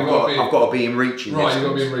 Oh, you've I've got to be in reaching Right, distance.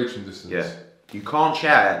 you've got to be in reaching distance. Yeah. You can't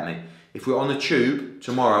shout at me. If we're on the tube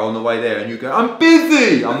tomorrow on the way there and you go, I'm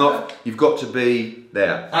busy. I'm not. You've got to be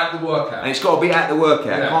there. At the workout. And it's got to be at the workout.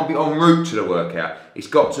 Yeah. It can't be en route to the workout. It's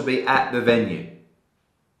got to be at the venue.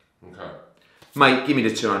 Okay. Mate, give me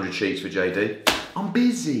the 200 sheets for JD. I'm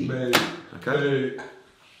busy. Mate. Okay. Mate.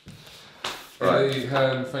 Right. Eddie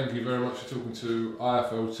Hearn, thank you very much for talking to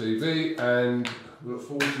IFL TV and we look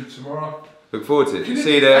forward to tomorrow. Look forward to it. Can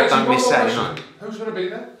See you there. actually, Don't one miss more Saturday question. night. Who's going to be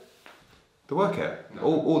there? The workout. No.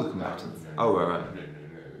 All the combatants. No. Oh, right. No.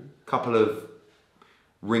 Couple of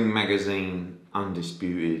Ring Magazine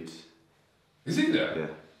undisputed. Is he there? Yeah.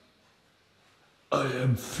 I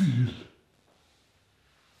am Phil.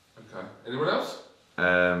 Okay. Anyone else?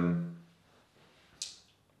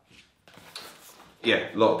 Yeah,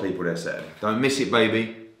 a lot of people there Saturday. Don't miss it,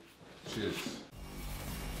 baby. Cheers.